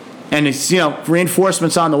 And it's,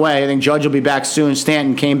 reinforcements on the way. I think Judge will be back soon.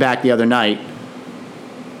 Stanton came back the other night.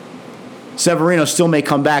 Severino still may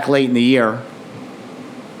come back late in the year.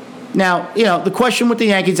 Now, the question with the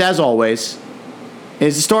Yankees, as always,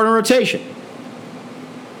 is the starting rotation.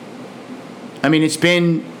 I mean, it's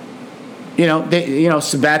been,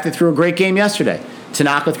 Sabathia threw a great game yesterday.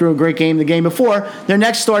 Tanaka threw a great game the game before. Their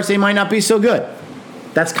next starts, they might not be so good.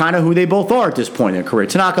 That's kind of who they both are at this point in their career.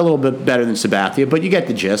 Tanaka a little bit better than Sabathia, but you get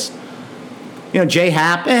the gist. Jay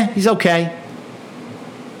Happ, he's okay.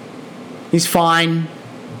 He's fine.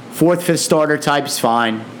 4th, 5th starter type is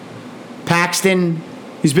fine. Paxton,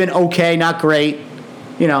 he's been okay, not great.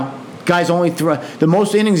 Guy's only the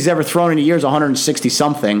most innings he's ever thrown in a year is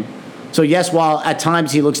 160-something. So, yes, while at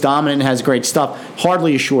times he looks dominant and has great stuff,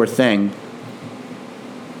 hardly a sure thing.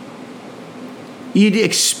 You'd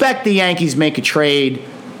expect the Yankees make a trade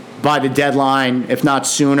by the deadline, if not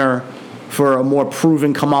sooner, for a more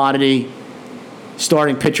proven commodity,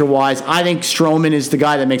 starting pitcher-wise. I think Stroman is the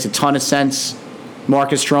guy that makes a ton of sense.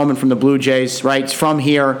 Marcus Stroman from the Blue Jays, right? He's from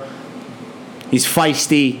here. He's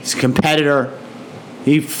feisty. He's a competitor.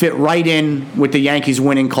 He fit right in with the Yankees'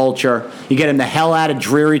 winning culture. You get him the hell out of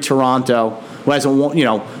dreary Toronto, who hasn't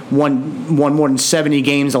won more than 70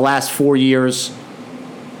 games the last 4 years.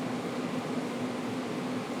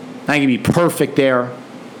 I think he'd be perfect there.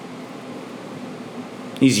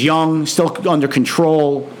 He's young, still under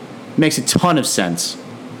control. Makes a ton of sense.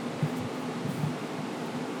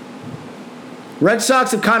 Red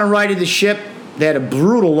Sox have kind of righted the ship. They had a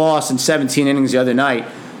brutal loss in 17 innings the other night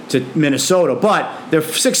to Minnesota, but they're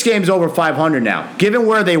 6 games over 500 now. Given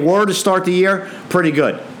where they were to start the year, pretty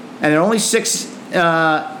good. And they're only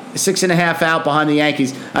 6.5 out behind the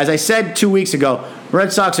Yankees. As I said 2 weeks ago,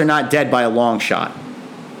 Red Sox are not dead by a long shot.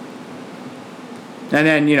 And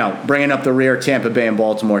then, bringing up the rear, Tampa Bay and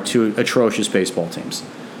Baltimore, 2 atrocious baseball teams.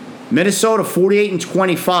 Minnesota,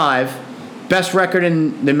 48-25, best record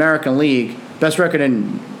in the American League. Dodgers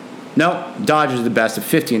are the best at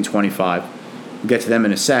 50-25. We'll get to them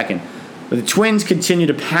in a second. But the Twins continue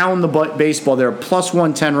to pound the baseball. They're a plus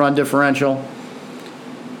 110 run differential.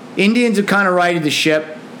 Indians have kind of righted the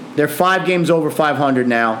ship. They're 5 games over 500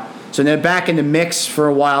 now. So they're back in the mix for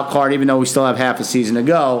a wild card, even though we still have half a season to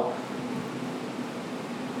go.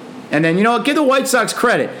 And then, give the White Sox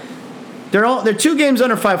credit. They're 2 games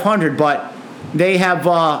under 500, but they have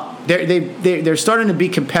they're starting to be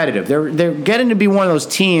competitive. They're getting to be one of those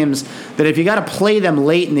teams that if you got to play them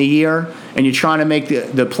late in the year and you're trying to make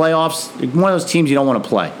the playoffs, one of those teams you don't want to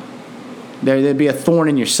play. They'd be a thorn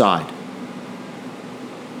in your side.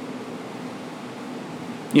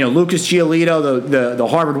 Lucas Giolito, the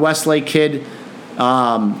Harvard Westlake kid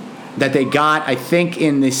that they got, I think,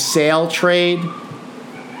 in the Sale trade.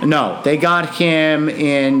 No, they got him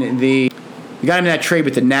in that trade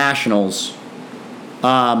with the Nationals.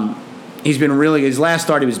 He's been really, his last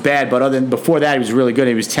start he was bad, but before that he was really good.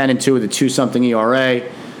 He was 10-2 with a 2-something ERA.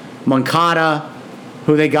 Moncada,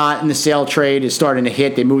 who they got in the Sale trade, is starting to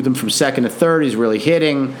hit. They moved him from second to third. He's really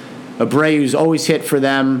hitting. Abreu's always hit for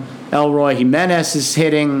them. Elroy Jimenez is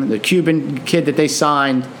hitting, the Cuban kid that they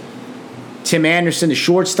signed. Tim Anderson, the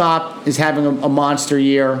shortstop, is having a monster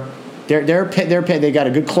year. They got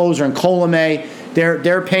a good closer in Colomé.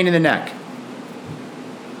 They're a pain in the neck.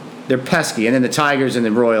 They're pesky. And then the Tigers and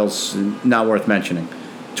the Royals, not worth mentioning.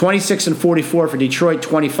 26-44 for Detroit,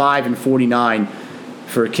 25-49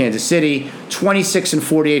 for Kansas City,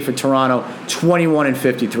 26-48 for Toronto,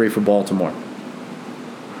 21-53 for Baltimore.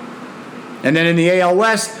 And then in the AL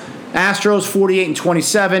West, Astros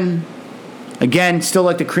 48-27. Again, still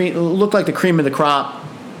look like the cream of the crop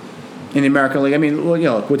in the American League. I mean,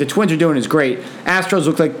 what the Twins are doing is great. Astros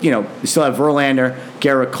look like, they still have Verlander,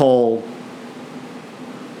 Garrett Cole.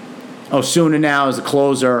 Osuna now is the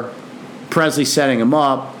closer. Presley setting him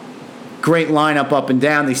up. Great lineup up and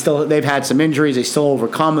down. They've had some injuries. They still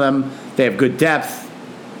overcome them. They have good depth.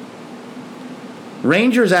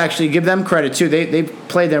 Rangers, actually, give them credit too. They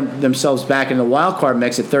played themselves back in the wild card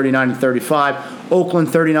mix at 39-35. Oakland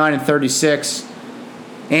 39-36.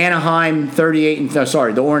 Anaheim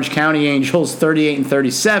the Orange County Angels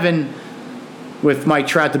 38-37. With Mike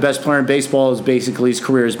Trout, the best player in baseball, is basically his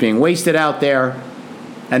career is being wasted out there.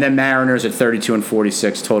 And then Mariners at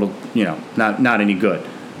 32-46 total. Not any good.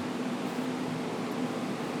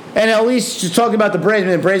 And at least just talking about the Braves.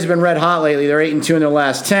 The Braves have been red hot lately. They're 8-2 in their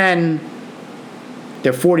last 10.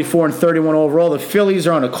 They're 44-31 overall. The Phillies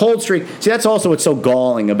are on a cold streak. See, that's also what's so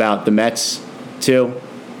galling about the Mets, too.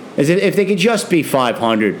 Is that if they could just be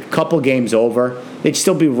 500, couple games over, they'd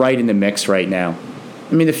still be right in the mix right now.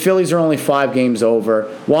 I mean, the Phillies are only 5 games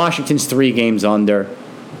over. Washington's 3 games under.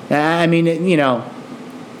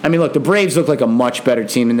 Look, the Braves look like a much better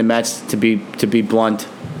team than the Mets, to be blunt.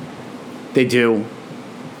 They do.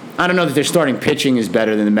 I don't know that their starting pitching is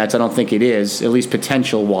better than the Mets. I don't think it is, at least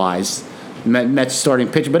potential-wise. Mets starting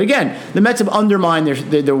pitching. But again, the Mets have undermined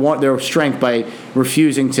their strength by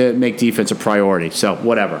refusing to make defense a priority. So,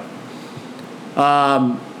 whatever.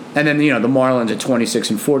 And then, the Marlins at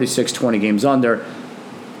 26-46, 20 games under.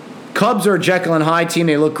 Cubs are a Jekyll and Hyde team.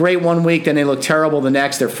 They look great one week, then they look terrible the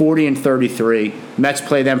next. They're 40-33. Mets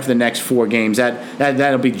play them for the next 4 games.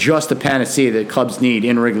 That'll be just the panacea that Cubs need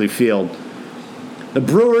in Wrigley Field. The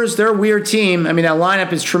Brewers, they're a weird team. I mean, that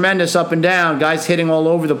lineup is tremendous up and down. Guys hitting all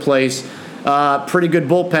over the place. Pretty good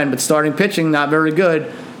bullpen, but starting pitching, not very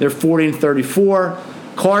good. They're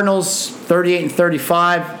 40-34. Cardinals,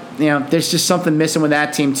 38-35. There's just something missing with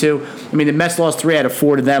that team, too. I mean, the Mets lost 3 out of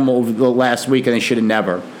 4 to them over the last week, and they should have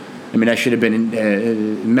never. I mean, that should have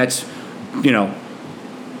been Mets,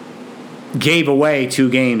 gave away 2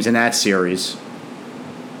 games in that series.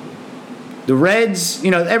 The Reds,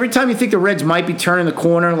 every time you think the Reds might be turning the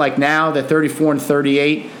corner, like now, they're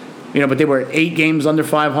 34-38, but they were 8 games under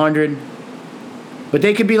 500. But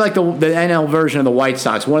they could be like the NL version of the White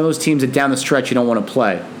Sox, one of those teams that down the stretch you don't want to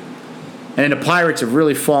play. And then the Pirates have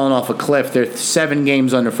really fallen off a cliff. They're 7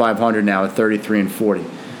 games under 500 now at 33-40.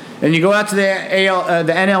 And you go out to the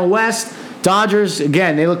NL West, Dodgers,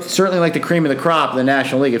 again, they look certainly like the cream of the crop of the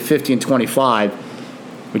National League at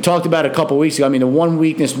 50-25. We talked about it a couple weeks ago. I mean, the one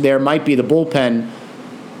weakness there might be the bullpen.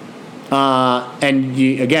 And,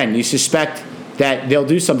 you suspect that they'll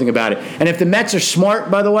do something about it. And if the Mets are smart,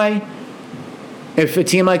 by the way, if a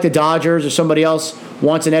team like the Dodgers or somebody else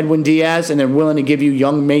wants an Edwin Diaz and they're willing to give you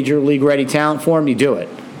young major league ready talent for him, you do it.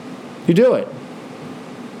 You do it.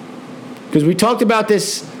 Because we talked about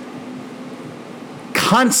this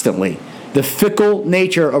constantly, the fickle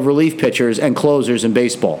nature of relief pitchers and closers in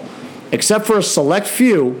baseball. Except for a select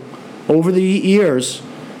few over the years,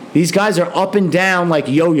 these guys are up and down like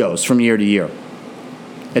yo-yos from year to year.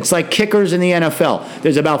 It's like kickers in the NFL.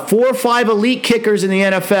 There's about 4 or 5 elite kickers in the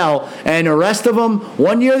NFL, and the rest of them,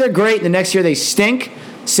 one year they're great, and the next year they stink.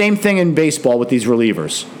 Same thing in baseball with these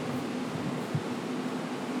relievers.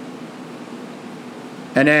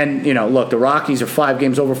 And then, look, the Rockies are 5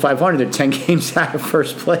 games over 500. They're 10 games out of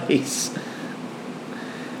first place.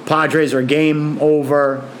 Padres are a game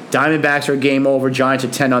over. Diamondbacks are a game over. Giants are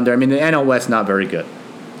 10 under. I mean, the NL West not very good.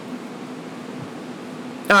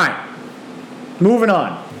 All right. Moving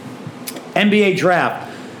on. NBA draft.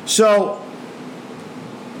 So,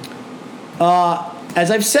 as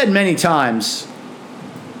I've said many times,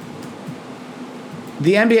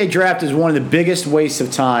 the NBA draft is one of the biggest wastes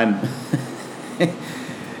of time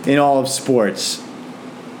in all of sports.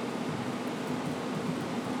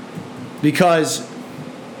 Because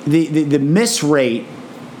the miss rate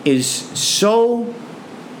is so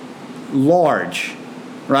large,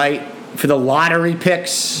 right? For the lottery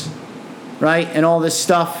picks, right? And all this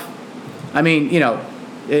stuff. I mean,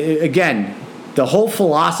 again, the whole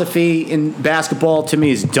philosophy in basketball to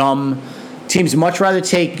me is dumb. Teams much rather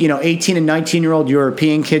take, 18 and 19-year-old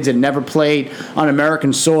European kids that never played on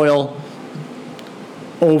American soil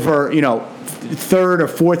over, third or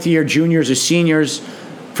fourth year juniors or seniors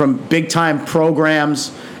from big-time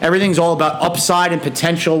programs. Everything's all about upside and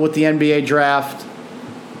potential with the NBA draft,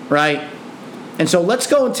 right? And so let's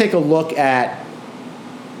go and take a look at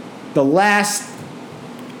the last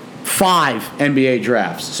 5 NBA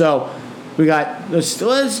drafts. So we got,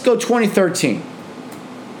 let's go 2013.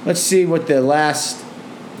 Let's see what the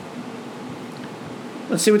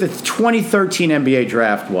 2013 NBA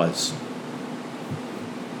draft was.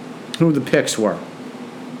 Who the picks were.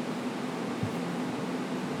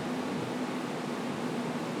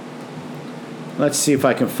 Let's see if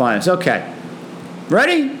I can find this. Okay.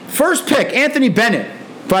 Ready? First pick, Anthony Bennett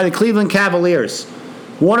by the Cleveland Cavaliers.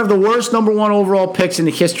 One of the worst number 1 overall picks in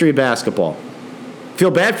the history of basketball. Feel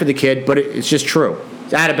bad for the kid, but it's just true.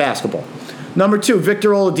 It's out of basketball. Number 2, Victor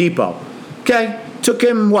Oladipo. Okay. Took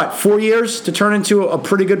him, 4 years to turn into a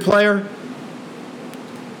pretty good player?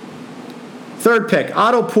 Third pick,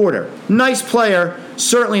 Otto Porter. Nice player.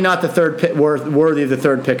 Certainly not the third pick, worthy of the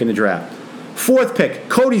third pick in the draft. Fourth pick,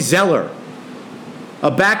 Cody Zeller.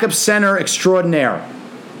 A backup center extraordinaire.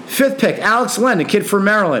 Fifth pick, Alex Len, a kid from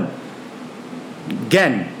Maryland.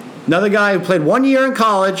 Again, another guy who played 1 year in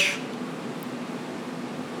college.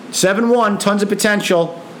 7'1", tons of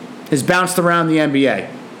potential. Has bounced around the NBA.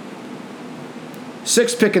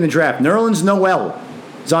 Sixth pick in the draft, Nerlens Noel.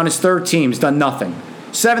 He's on his third team. He's done nothing.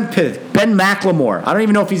 Seventh pick, Ben McLemore. I don't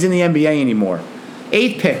even know if he's in the NBA anymore.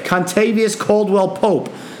 Eighth pick, Contavious Caldwell-Pope.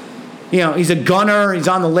 He's a gunner. He's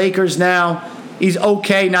on the Lakers now. He's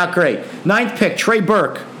okay, not great. Ninth pick, Trey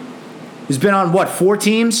Burke. He's been on, 4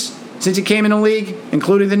 teams since he came in the league,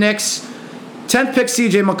 including the Knicks. 10th pick,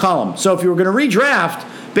 C.J. McCollum. So if you were going to redraft,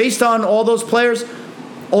 based on all those players,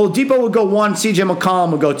 Oladipo would go 1, C.J.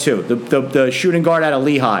 McCollum would go 2. The shooting guard out of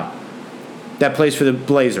Lehigh that plays for the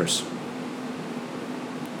Blazers.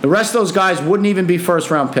 The rest of those guys wouldn't even be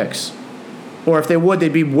first-round picks. Or if they would,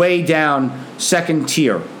 they'd be way down second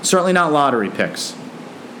tier. Certainly not lottery picks.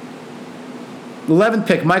 11th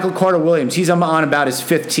pick, Michael Carter-Williams. He's on about his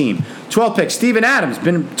 5th team. 12th pick, Steven Adams.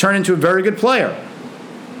 Been turned into a very good player.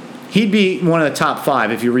 He'd be one of the top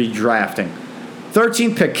 5 if you're redrafting.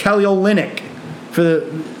 13th pick, Kelly Olynyk for the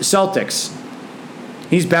Celtics.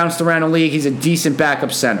 He's bounced around the league. He's a decent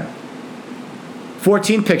backup center.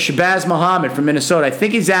 14th pick, Shabazz Muhammad from Minnesota. I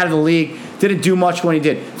think he's out of the league. Didn't do much when he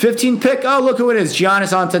did. 15th pick, look who it is,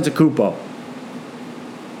 Giannis Antetokounmpo.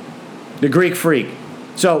 The Greek Freak.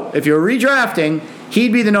 So if you're redrafting,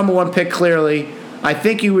 he'd be the number 1 pick clearly. I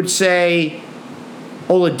think you would say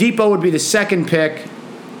Oladipo would be the 2nd pick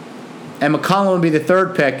and McCollum would be the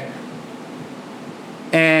 3rd pick.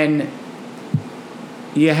 And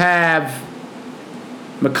you have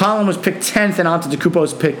McCollum was picked 10th and Antetokounmpo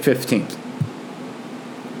was picked 15th.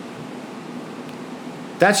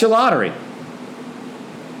 That's your lottery.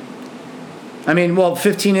 I mean,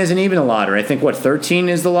 15 isn't even a lottery. I think 13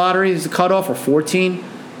 is the lottery, is the cutoff, or 14.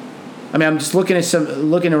 I mean, I'm just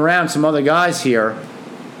looking around some other guys here.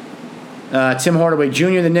 Tim Hardaway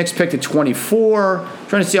Jr., the Knicks picked at 24.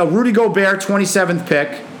 Trying to see Rudy Gobert, 27th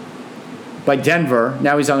pick by Denver.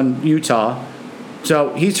 Now he's on Utah.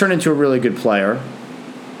 So he's turned into a really good player.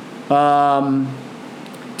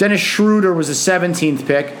 Dennis Schroeder was the 17th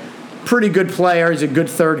pick. Pretty good player. He's a good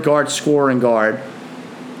third guard, scoring guard.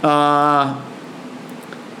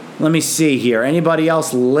 Let me see here. Anybody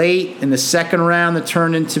else late in the second round that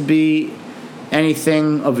turned into be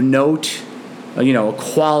anything of note? A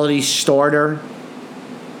quality starter?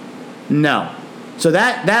 No. So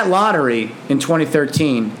that lottery in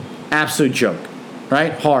 2013, absolute joke,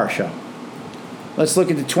 right? Horror show. Let's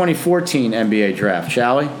look at the 2014 NBA draft,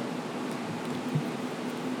 shall we?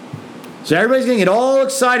 So everybody's going to get all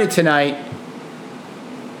excited tonight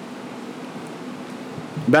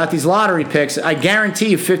about these lottery picks. I guarantee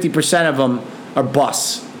you 50% of them are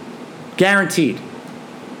busts. Guaranteed.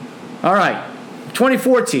 All right.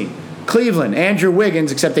 2014. Cleveland, Andrew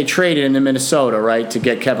Wiggins, except they traded him to Minnesota, right, to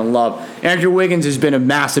get Kevin Love. Andrew Wiggins has been a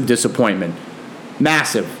massive disappointment.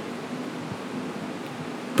 Massive.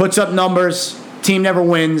 Puts up numbers. Team never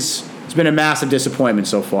wins. It's been a massive disappointment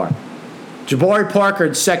so far. Jabari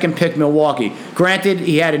Parker, second pick, Milwaukee. Granted,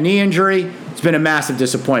 he had a knee injury. It's been a massive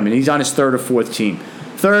disappointment. He's on his third or fourth team.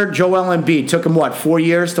 Third, Joel Embiid. Took him, 4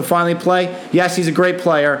 years to finally play? Yes, he's a great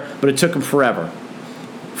player, but it took him forever.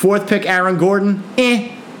 Fourth pick, Aaron Gordon.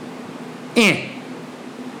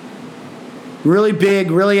 Really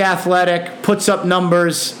big, really athletic, puts up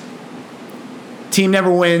numbers. Team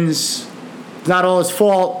never wins. It's not all his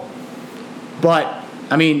fault. But,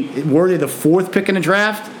 worthy of the fourth pick in the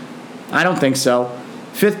draft? I don't think so.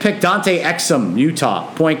 Fifth pick, Dante Exum,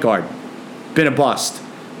 Utah, point guard. Been a bust.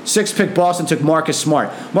 Sixth pick, Boston took Marcus Smart.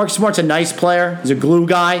 Marcus Smart's a nice player. He's a glue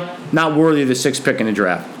guy. Not worthy of the sixth pick in the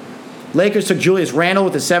draft. Lakers took Julius Randle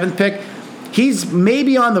with the seventh pick. He's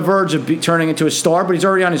maybe on the verge of turning into a star, but he's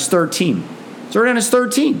already on his third team.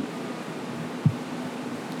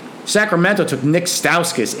 Sacramento took Nick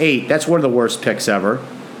Stauskas, 8. That's one of the worst picks ever.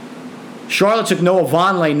 Charlotte took Noah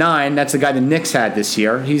Vonleh, 9. That's the guy the Knicks had this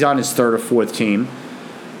year. He's on his third or fourth team.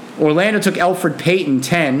 Orlando took Elfrid Payton,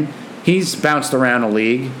 10. He's bounced around the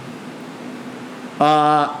league.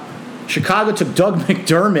 Chicago took Doug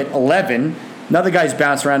McDermott, 11. Another guy's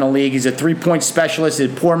bounced around the league. He's a three-point specialist. He's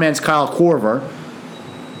a poor man's Kyle Korver.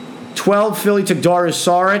 12, Philly took Darius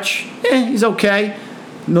Saric. He's okay.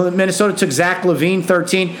 Minnesota took Zach LaVine,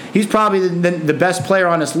 13. He's probably the best player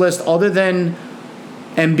on this list other than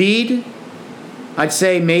Embiid. I'd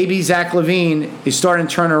say maybe Zach LaVine is starting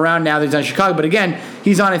to turn around now that he's on Chicago. But again,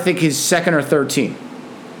 he's on, I think, his second or third team.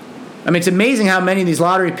 It's amazing how many of these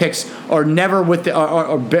lottery picks are never with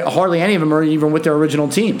or hardly any of them are even with their original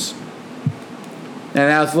teams. And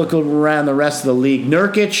now let's look around the rest of the league.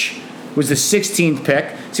 Nurkic was the 16th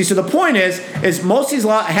pick. See, so the point is most of these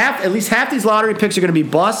at least half these lottery picks are going to be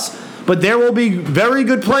busts, but there will be very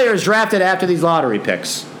good players drafted after these lottery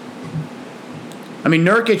picks.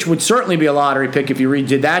 Nurkic would certainly be a lottery pick if you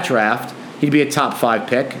redid that draft. He'd be a top 5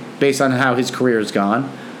 pick based on how his career has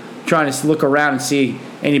gone. Trying to look around and see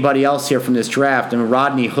anybody else here from this draft.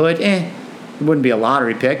 Rodney Hood, he wouldn't be a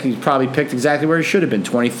lottery pick. He's probably picked exactly where he should have been,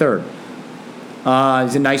 23rd.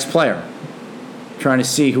 He's a nice player. Trying to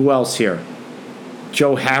see who else here.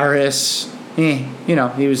 Joe Harris, he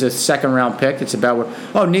was a second-round pick. That's about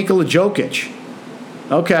where. Nikola Jokic.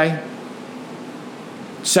 Okay.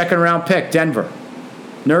 Second-round pick, Denver.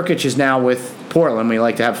 Nurkic is now with Portland. We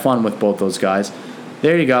like to have fun with both those guys.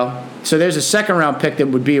 There you go. So there's a second-round pick that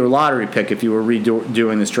would be a lottery pick if you were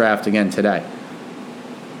redoing this draft again today.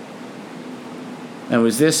 And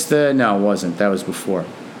was this no, it wasn't. That was before.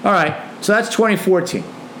 All right, so that's 2014.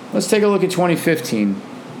 Let's take a look at 2015.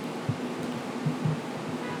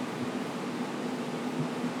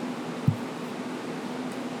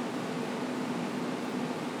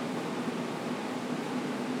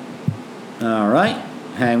 All right,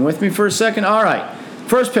 hang with me for a second. All right,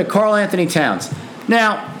 first pick, Karl Anthony Towns.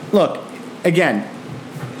 Now, look, again,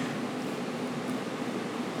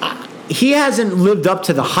 he hasn't lived up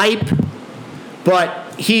to the hype,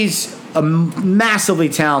 but he's a massively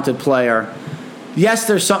talented player. Yes,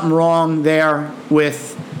 there's something wrong there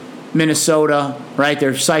with Minnesota, right?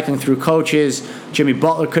 They're cycling through coaches. Jimmy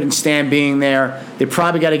Butler couldn't stand being there. They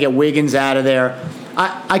probably got to get Wiggins out of there.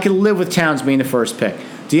 I could live with Towns being the first pick.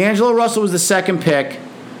 D'Angelo Russell was the second pick.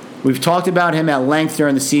 We've talked about him at length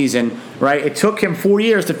during the season, right? It took him 4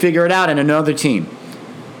 years to figure it out in another team.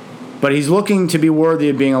 But he's looking to be worthy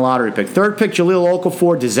of being a lottery pick. Third pick, Jahlil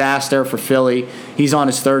Okafor, disaster for Philly. He's on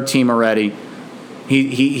his third team already.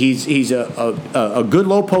 He's a good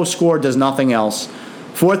low post scorer, does nothing else.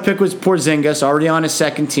 Fourth pick was Porzingis, already on his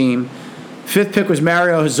second team. Fifth pick was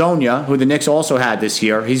Mario Hezonja, who the Knicks also had this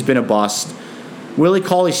year. He's been a bust. Willie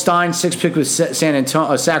Cauley-Stein, sixth pick was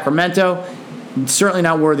Sacramento. Certainly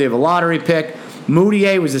not worthy of a lottery pick.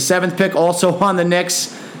 Moutier was the seventh pick, also on the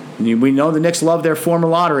Knicks. We know the Knicks love their former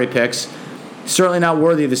lottery picks. Certainly not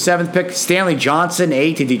worthy of the seventh pick. Stanley Johnson,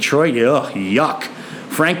 8 to Detroit. Ugh, yuck.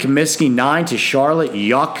 Frank Kaminsky, 9 to Charlotte.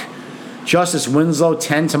 Yuck. Justice Winslow,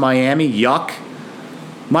 10 to Miami. Yuck.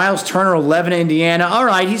 Miles Turner, 11 to Indiana. All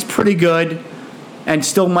right, he's pretty good. And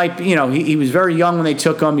still might be, he was very young when they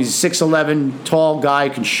took him. He's a 6'11", tall guy,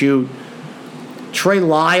 can shoot. Trey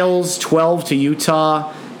Lyles, 12 to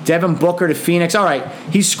Utah. Devin Booker to Phoenix. All right,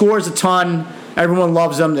 he scores a ton. Everyone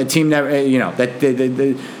loves him. The team never,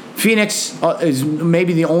 the Phoenix is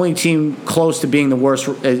maybe the only team close to being the worst,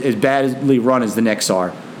 as badly run as the Knicks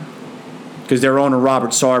are. Because their owner,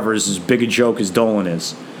 Robert Sarver, is as big a joke as Dolan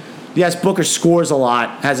is. Yes, Booker scores a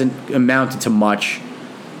lot, hasn't amounted to much.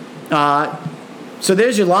 So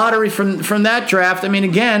there's your lottery from that draft. I mean,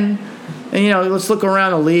 again, and let's look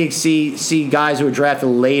around the league, see guys who were drafted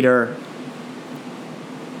later.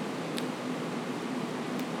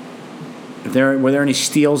 Were there any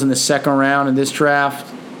steals in the second round in this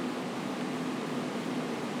draft?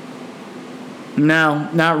 No,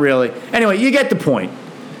 not really. Anyway, you get the point.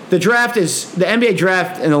 The NBA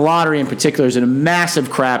draft and the lottery in particular is a massive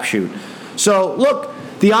crapshoot. So, look,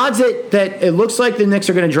 the odds that it looks like the Knicks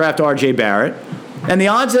are going to draft R.J. Barrett, and the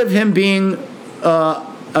odds of him being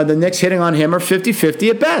the Knicks hitting on him are 50-50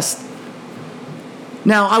 at best.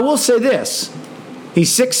 Now, I will say this. He's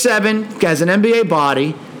 6'7", has an NBA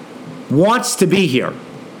body, wants to be here,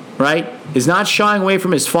 right? Is not shying away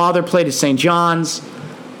from his father, played at St. John's.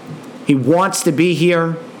 He wants to be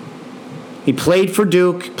here. He played for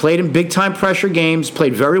Duke, played in big-time pressure games,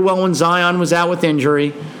 played very well when Zion was out with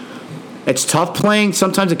injury. It's tough playing.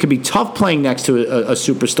 Sometimes it can be tough playing next to a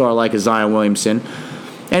superstar like a Zion Williamson.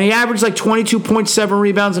 And he averaged like 22.7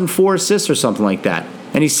 rebounds and 4 assists or something like that.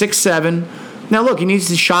 And he's 6'7". Now, look, he needs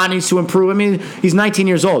to shot, needs to improve. I mean, he's 19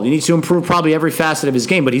 years old. He needs to improve probably every facet of his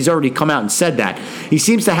game, but he's already come out and said that. He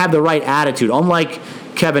seems to have the right attitude, unlike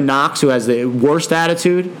Kevin Knox, who has the worst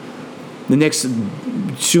attitude. The Knicks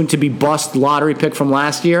soon-to-be bust lottery pick from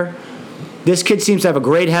last year. This kid seems to have a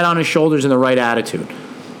great head on his shoulders and the right attitude.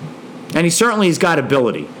 And he certainly has got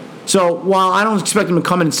ability. So while I don't expect him to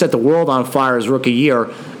come in and set the world on fire his rookie year,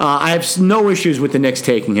 I have no issues with the Knicks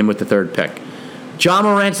taking him with the third pick. Ja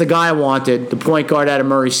Morant's the guy I wanted, the point guard out of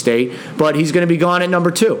Murray State, but he's going to be gone at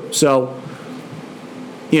number 2. So,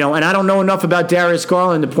 and I don't know enough about Darius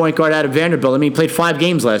Garland, the point guard out of Vanderbilt. I mean, he played 5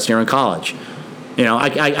 games last year in college.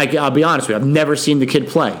 I'll be honest with you. I've never seen the kid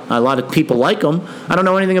play. A lot of people like him. I don't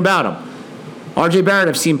know anything about him. R.J. Barrett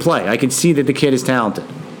I've seen play. I can see that the kid is talented.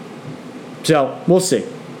 So, we'll see.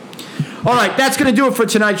 All right, that's going to do it for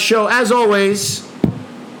tonight's show. As always,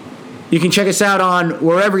 you can check us out on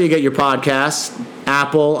wherever you get your podcasts,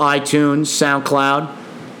 Apple, iTunes, SoundCloud.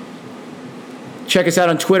 Check us out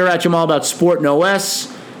on Twitter at JamalAboutSport, no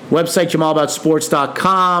S. Website,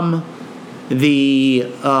 JamalAboutSports.com.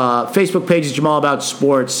 The Facebook page is Jamal About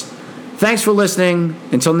Sports. Thanks for listening.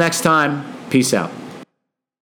 Until next time, peace out.